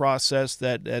is a process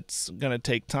that's going to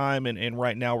take time, and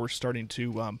right now we're starting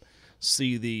to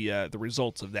see the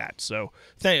results of that. So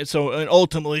and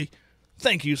ultimately,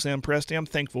 thank you, Sam Presti. I'm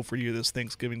thankful for you this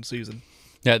Thanksgiving season.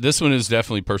 Yeah, this one is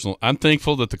definitely personal. I'm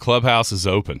thankful that the clubhouse is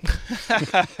open.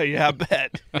 Yeah, I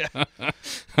bet.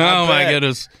 My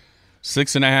goodness.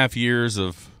 6.5 years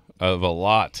of a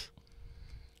lot.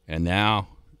 And now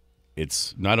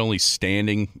it's not only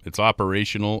standing, it's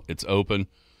operational, it's open.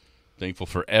 Thankful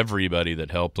for everybody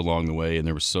that helped along the way, and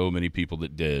there were so many people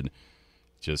that did.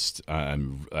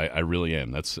 I really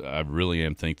am. I really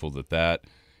am thankful that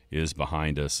is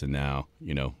behind us, and now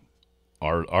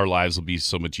our lives will be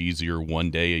so much easier one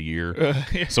day a year,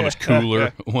 so much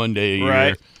cooler one day a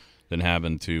year than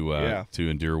having to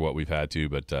endure what we've had to.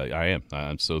 But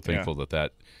I'm so thankful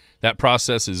that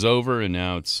process is over, and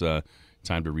now it's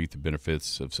time to reap the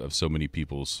benefits of so many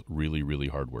people's really, really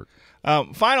hard work.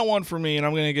 Final one for me, and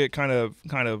I'm going to get kind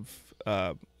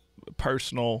of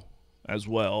personal as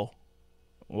well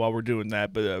while we're doing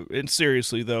that. But and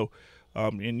seriously though.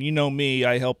 And you know me,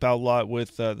 I help out a lot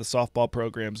with the softball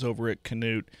programs over at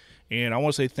Canute. And I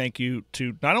want to say thank you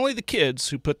to not only the kids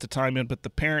who put the time in, but the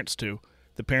parents too.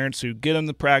 The parents who get them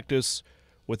the practice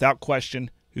without question,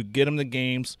 who get them the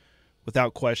games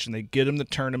without question. They get them the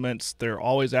tournaments. They're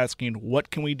always asking, what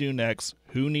can we do next?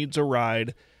 Who needs a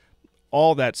ride?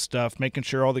 all that stuff, making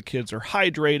sure all the kids are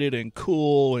hydrated and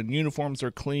cool and uniforms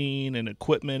are clean and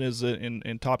equipment is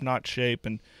in top-notch shape.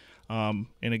 And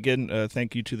again,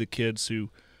 thank you to the kids who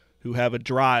have a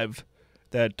drive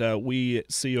that we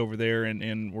see over there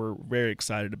and we're very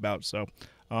excited about. So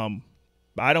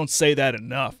I don't say that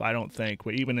enough, I don't think,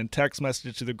 even in text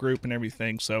message to the group and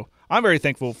everything. So I'm very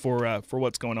thankful for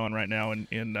what's going on right now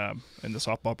in the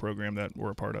softball program that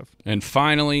we're a part of. And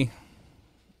finally,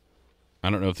 I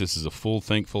don't know if this is a full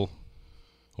thankful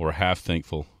or a half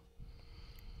thankful.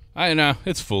 I know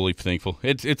it's fully thankful.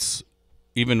 It's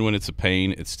even when it's a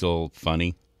pain, it's still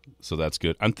funny, so that's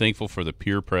good. I'm thankful for the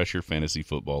Peer Pressure Fantasy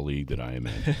Football League that I am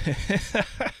in.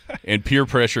 And peer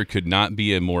pressure could not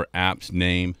be a more apt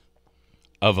name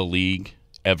of a league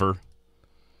ever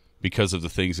because of the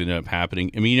things that end up happening.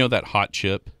 I mean, you know that hot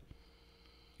chip?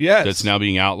 Yes. That's now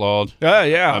being outlawed?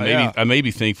 Yeah. I may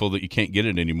be thankful that you can't get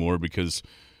it anymore because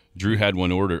Drew had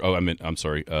one ordered. Oh, I'm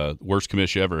sorry. Worst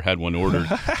commish ever had one ordered,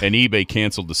 and eBay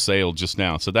canceled the sale just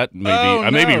now. So that may I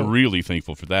may be really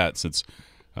thankful for that since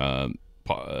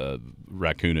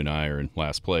Raccoon and I are in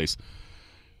last place.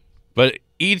 But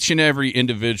each and every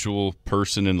individual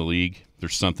person in the league,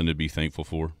 there's something to be thankful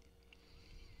for.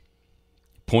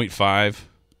 0.5,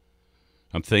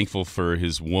 I'm thankful for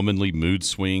his womanly mood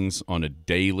swings on a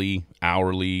daily,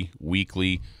 hourly,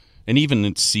 weekly, and even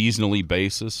seasonally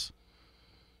basis.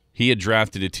 He had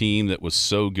drafted a team that was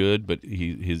so good, but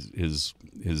his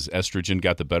estrogen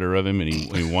got the better of him, and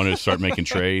he wanted to start making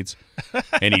trades,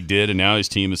 and he did. And now his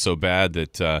team is so bad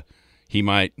that he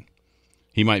might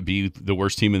be the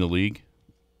worst team in the league.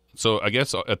 So I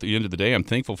guess at the end of the day, I'm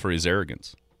thankful for his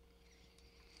arrogance.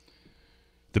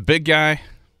 The big guy,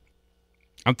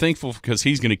 I'm thankful because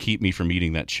he's going to keep me from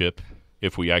eating that chip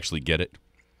if we actually get it.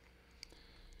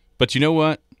 But you know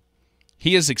what?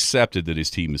 He has accepted that his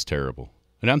team is terrible.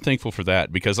 And I'm thankful for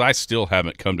that because I still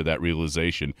haven't come to that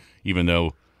realization, even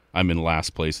though I'm in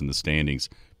last place in the standings.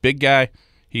 Big guy,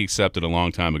 he accepted a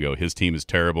long time ago. His team is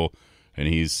terrible, and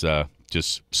he's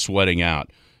just sweating out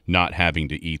not having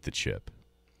to eat the chip.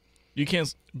 You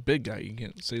can't – big guy, you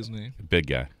can't say his name. Big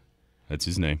guy. That's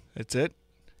his name. That's it?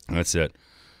 That's it.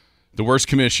 The worst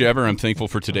commish ever, I'm thankful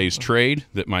for today's trade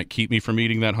that might keep me from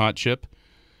eating that hot chip.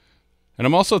 And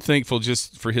I'm also thankful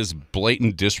just for his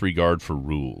blatant disregard for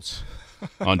rules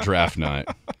on draft night.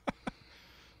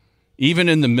 Even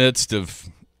in the midst of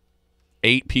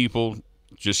 8 people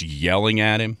just yelling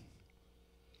at him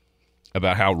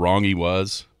about how wrong he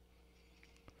was,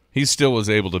 he still was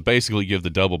able to basically give the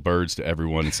double birds to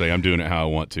everyone and say, I'm doing it how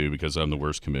I want to because I'm the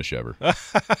worst commish ever.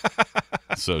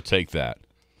 So take that.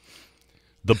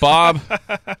 The Bob,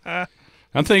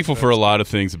 I'm thankful for a lot of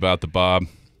things about the Bob.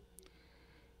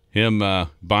 Him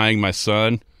buying my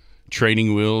son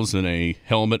training wheels and a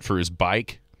helmet for his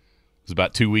bike. It was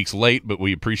about 2 weeks late, but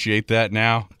we appreciate that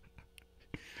now.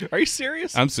 Are you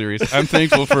serious? I'm serious. I'm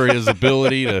thankful for his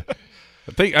ability to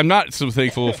I'm not so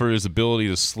thankful for his ability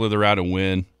to slither out and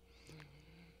win.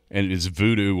 And his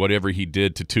voodoo, whatever he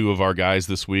did to 2 of our guys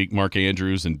this week, Mark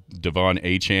Andrews and Devon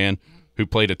Achan, who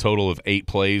played a total of 8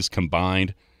 plays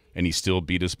combined, and he still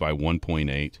beat us by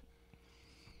 1.8.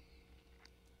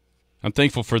 I'm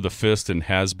thankful for the Fist and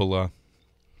Hezbollah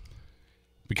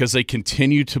because they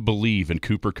continue to believe in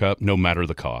Cooper Kupp no matter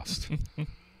the cost.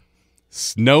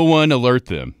 No one alert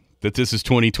them that this is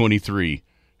 2023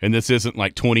 and this isn't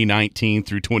like 2019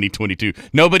 through 2022.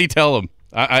 Nobody tell them.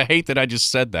 I hate that I just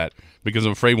said that because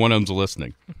I'm afraid one of them's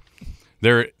listening.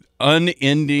 Their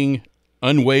unending,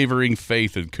 unwavering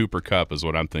faith in Cooper Kupp is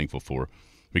what I'm thankful for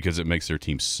because it makes their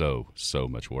team so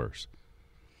much worse.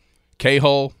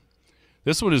 K-Hole,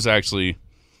 this one is actually,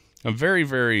 I'm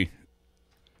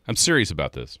serious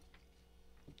about this.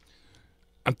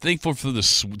 I'm thankful for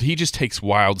he just takes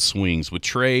wild swings with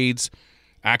trades,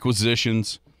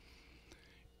 acquisitions,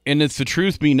 and if the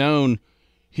truth be known,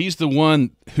 he's the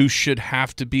one who should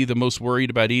have to be the most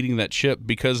worried about eating that chip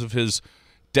because of his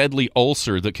deadly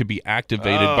ulcer that could be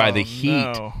activated by the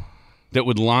heat that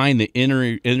would line the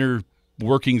inner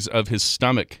workings of his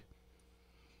stomach.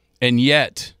 And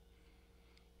yet,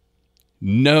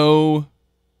 no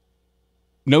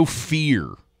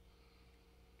fear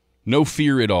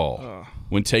at all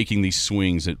when taking these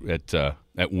swings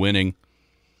at winning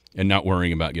and not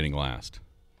worrying about getting last.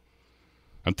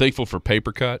 I'm thankful for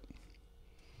Paper Cut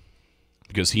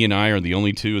because he and I are the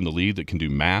only 2 in the league that can do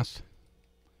math.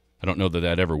 I don't know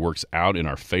that ever works out in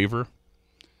our favor,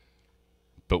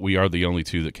 but we are the only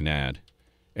 2 that can add.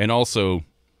 And also,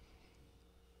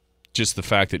 just the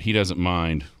fact that he doesn't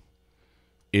mind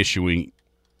issuing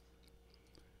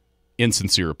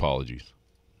insincere apologies.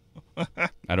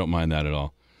 I don't mind that at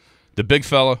all. The big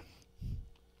fella,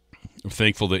 I'm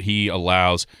thankful that he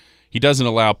doesn't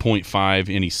allow 0.5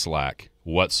 any slack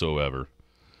whatsoever.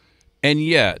 And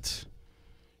yet,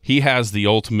 he has the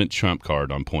ultimate trump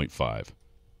card on 0.5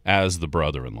 as the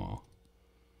brother-in-law.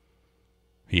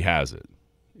 He has it.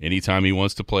 Anytime he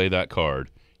wants to play that card,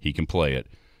 he can play it,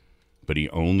 but he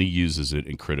only uses it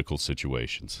in critical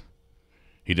situations.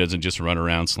 He doesn't just run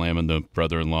around slamming the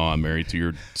brother-in-law, I'm married to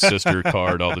your sister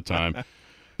card all the time.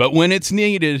 But when it's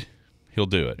needed, he'll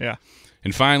do it. Yeah.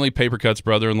 And finally, Paper Cut's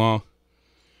brother-in-law.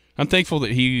 I'm thankful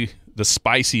that the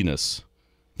spiciness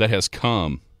that has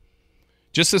come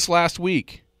just this last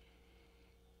week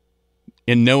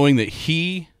in knowing that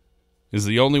he is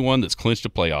the only one that's clinched a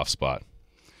playoff spot.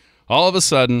 All of a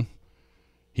sudden,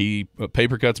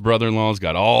 Paper Cut's brother-in-law's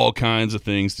got all kinds of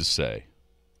things to say.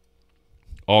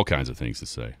 All kinds of things to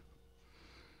say.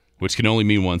 Which can only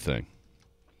mean one thing.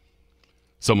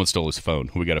 Someone stole his phone.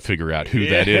 We got to figure out who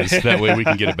that is. That way we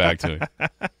can get it back to him.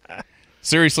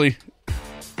 Seriously,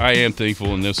 I am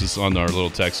thankful, and this is on our little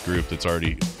text group that's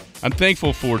already... I'm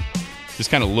thankful for just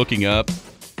kind of looking up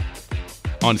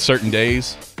on certain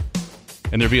days,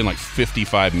 and there being like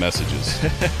 55 messages,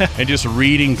 and just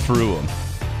reading through them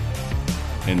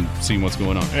and seeing what's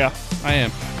going on. Yeah. I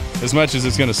am. As much as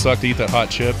it's going to suck to eat that hot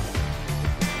chip,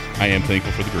 I am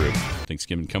thankful for the group.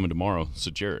 Thanksgiving coming tomorrow. So,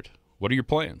 Jared, what are your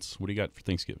plans? What do you got for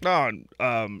Thanksgiving?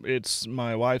 It's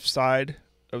my wife's side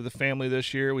of the family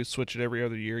this year. We switch it every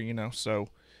other year, so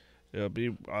it'll be,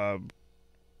 right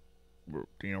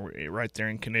there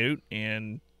in Canute,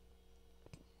 and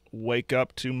wake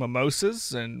up to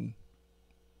mimosas and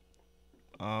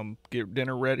get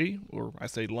dinner ready, or I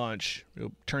say lunch.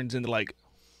 It turns into how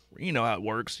it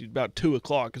works. About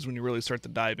 2:00 is when you really start to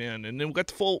dive in, and then we got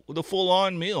the full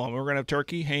on meal. We're gonna have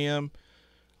turkey, ham.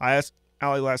 I asked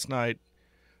Allie last night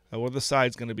what are the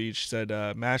sides gonna be. She said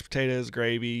mashed potatoes,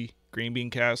 gravy, green bean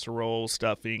casserole,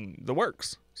 stuffing, the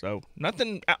works. So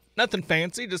nothing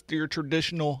fancy, just your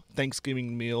traditional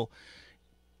Thanksgiving meal.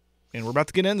 And we're about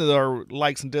to get into our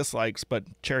likes and dislikes, but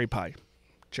cherry pie.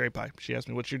 Cherry pie. She asked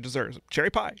me, what's your dessert? Cherry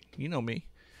pie. You know me.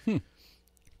 How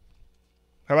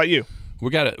about you? We're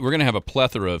going to have a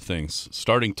plethora of things.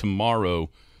 Starting tomorrow,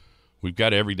 we've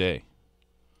got every day.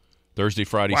 Thursday,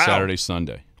 Friday, Saturday,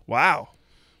 Sunday. Wow.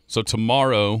 So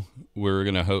tomorrow, we're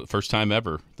going to first time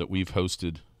ever that we've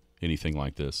hosted anything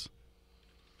like this.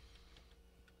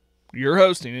 You're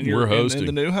hosting, and we're hosting in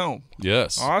the new home.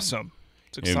 Yes. Awesome.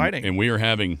 It's exciting. And we are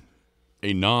having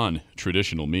a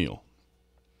non-traditional meal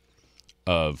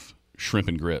of shrimp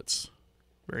and grits.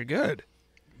 Very good.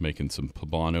 Making some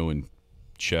poblano and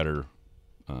cheddar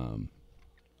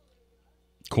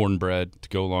cornbread to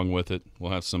go along with it.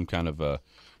 We'll have some kind of a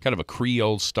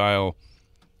Creole style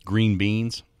green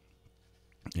beans,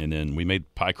 and then we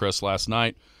made pie crust last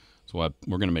night, so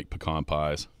we're going to make pecan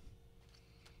pies,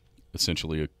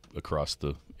 essentially across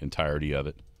the entirety of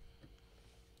it.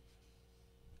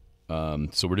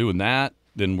 So we're doing that.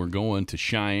 Then we're going to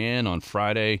Cheyenne on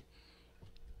Friday,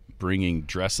 bringing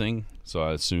dressing. So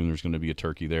I assume there's going to be a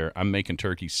turkey there. I'm making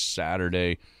turkey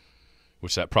Saturday,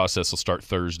 which that process will start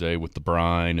Thursday with the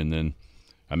brine. And then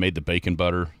I made the bacon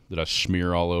butter that I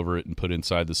smear all over it and put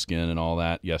inside the skin and all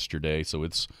that yesterday. So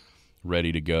it's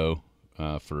ready to go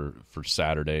for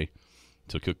Saturday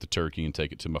to cook the turkey and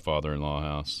take it to my father-in-law's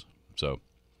house. So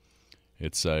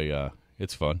it's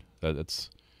fun. That's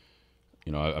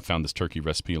I found this turkey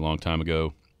recipe a long time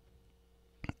ago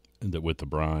that with the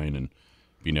brine and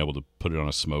being able to put it on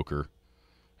a smoker.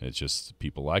 It's just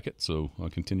people like it, so I'll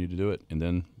continue to do it. And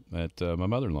then at my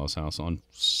mother-in-law's house on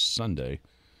Sunday,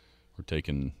 we're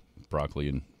taking broccoli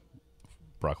and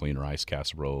rice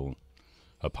casserole,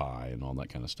 a pie, and all that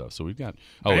kind of stuff. So we've got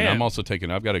and I'm also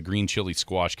I've got a green chili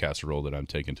squash casserole that I'm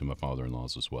taking to my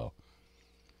father-in-law's as well.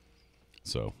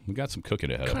 So we got some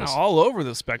cooking ahead of us. All over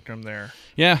the spectrum there.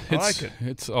 Yeah, I like it.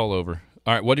 It's all over.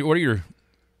 All right, what are your,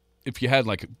 if you had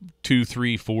like 2,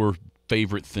 3, 4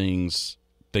 favorite things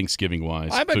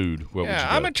Thanksgiving-wise, food, what would you go?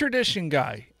 I'm a tradition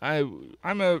guy.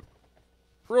 I'm a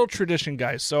real tradition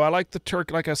guy. So I like the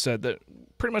turkey. Like I said, that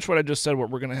pretty much what I just said.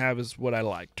 What we're gonna have is what I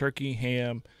like: turkey,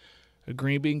 ham, a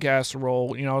green bean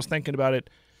casserole. I was thinking about it.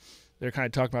 They're kind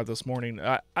of talking about this morning.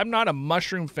 I'm not a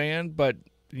mushroom fan, but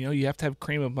you have to have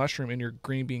cream of mushroom in your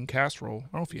green bean casserole. I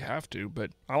don't know if you have to,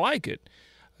 but I like it.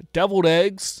 Deviled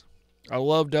eggs. I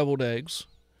love deviled eggs.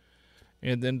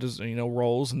 And then,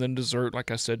 rolls. And then dessert,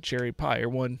 like I said, cherry pie.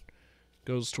 Everyone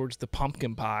goes towards the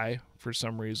pumpkin pie for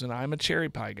some reason. I'm a cherry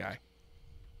pie guy.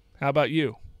 How about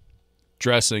you?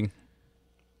 Dressing.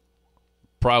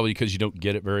 Probably because you don't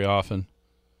get it very often.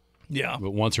 Yeah.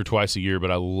 But once or twice a year,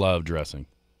 but I love dressing.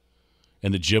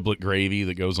 And the giblet gravy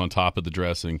that goes on top of the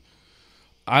dressing.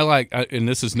 I like, and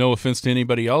this is no offense to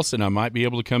anybody else, and I might be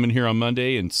able to come in here on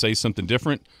Monday and say something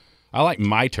different. I like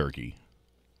my turkey.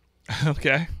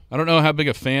 Okay. I don't know how big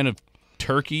a fan of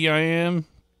turkey I am,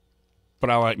 but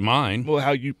I like mine. Well,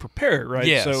 how you prepare it, right?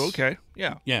 Yes. So, okay.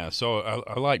 Yeah. Yeah, so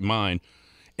I like mine.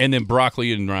 And then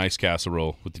broccoli and rice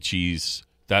casserole with the cheese.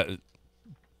 That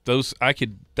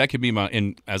could be my,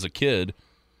 and as a kid,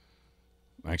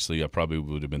 actually I probably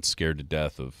would have been scared to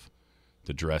death of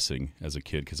the dressing as a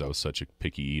kid because I was such a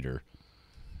picky eater.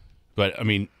 But I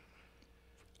mean,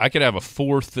 I could have a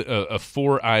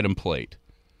 4-item plate.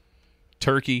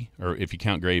 Turkey, or if you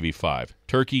count gravy, 5.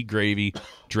 Turkey, gravy,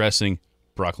 dressing,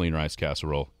 broccoli and rice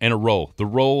casserole, and a roll. The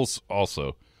rolls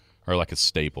also are like a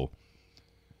staple.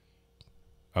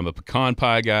 I'm a pecan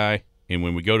pie guy, and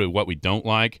when we go to what we don't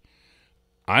like,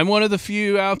 I'm one of the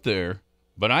few out there,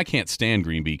 but I can't stand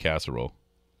green bean casserole.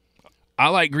 I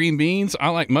like green beans. I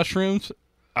like mushrooms.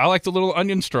 I like the little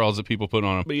onion straws that people put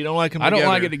on them. But you don't like them I together.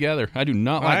 don't like it together. I do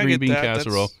not like green bean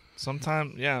casserole.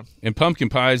 Sometimes, yeah. And pumpkin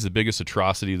pie is the biggest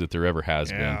atrocity that there ever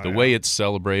has been. The way it's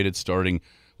celebrated starting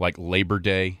like Labor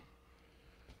Day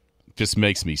just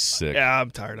makes me sick. Yeah,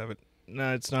 I'm tired of it.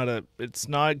 No, it's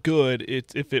not good.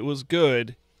 If it was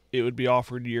good, it would be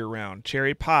offered year-round.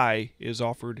 Cherry pie is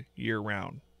offered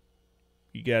year-round.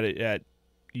 You get it at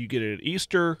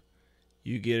Easter,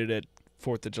 you get it at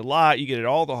 4th of July, you get it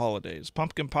all the holidays.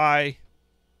 Pumpkin pie,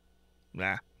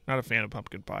 nah, not a fan of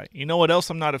pumpkin pie. You know what else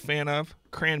I'm not a fan of?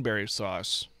 Cranberry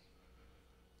sauce.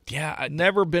 Yeah, I've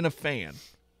never been a fan.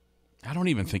 I don't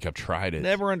even think I've tried it.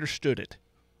 Never understood it.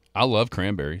 I love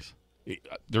cranberries.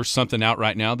 There's something out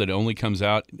right now that only comes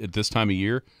out at this time of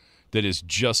year that is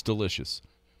just delicious.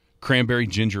 Cranberry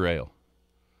ginger ale.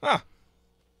 Ah.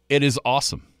 It is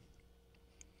awesome.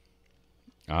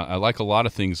 I like a lot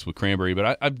of things with cranberry,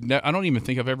 but I don't even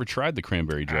think I've ever tried the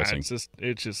cranberry dressing.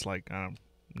 It's just like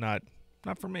not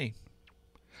for me.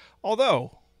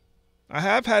 Although I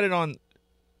have had it on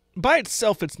by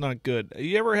itself, it's not good.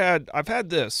 I've had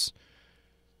this.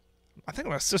 I think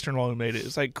my sister-in-law made it.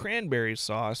 It's like cranberry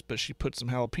sauce, but she put some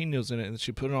jalapenos in it, and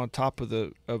she put it on top of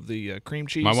the cream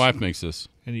cheese. My wife makes this.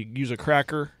 And you use a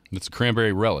cracker. It's a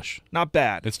cranberry relish. Not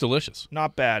bad. It's delicious.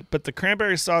 Not bad. But the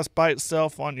cranberry sauce by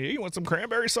itself on you want some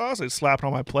cranberry sauce? They slap it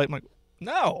on my plate. I'm like,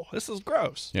 no, this is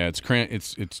gross. Yeah,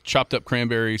 it's chopped up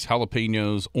cranberries,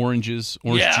 jalapenos, orange juice.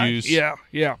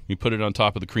 Yeah. You put it on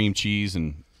top of the cream cheese,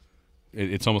 and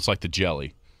it's almost like the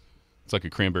jelly. It's like a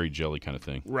cranberry jelly kind of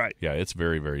thing. Right. Yeah, it's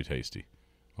very, very tasty.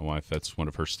 My wife, that's one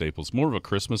of her staples. More of a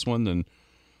Christmas one than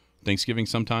Thanksgiving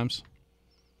sometimes.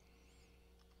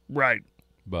 Right.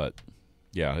 But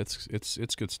yeah,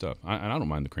 it's good stuff. I don't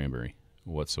mind the cranberry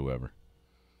whatsoever.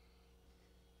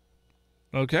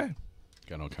 Okay.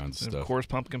 Got all kinds of And stuff. of course,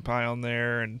 pumpkin pie on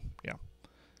there, and yeah.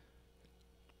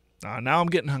 Now I'm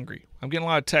getting hungry. I'm getting a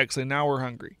lot of texts saying now we're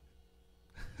hungry.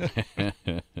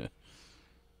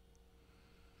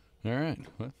 All right.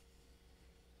 Well,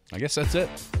 I guess that's it.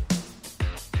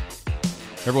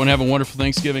 Everyone have a wonderful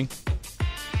Thanksgiving.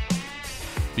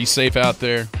 Be safe out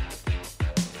there.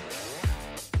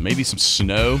 Maybe some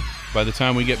snow by the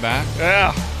time we get back.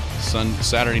 Yeah.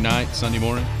 Saturday night, Sunday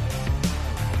morning.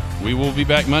 We will be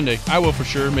back Monday. I will for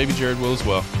sure. Maybe Jared will as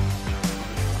well.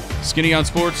 Skinny on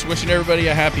Sports, wishing everybody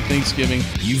a happy Thanksgiving.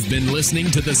 You've been listening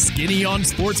to the Skinny on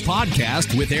Sports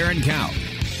podcast with Aaron Cow.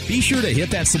 Be sure to hit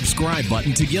that subscribe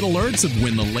button to get alerts of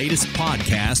when the latest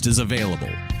podcast is available.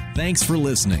 Thanks for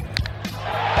listening.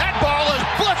 That ball is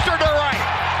blistered to right.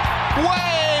 Way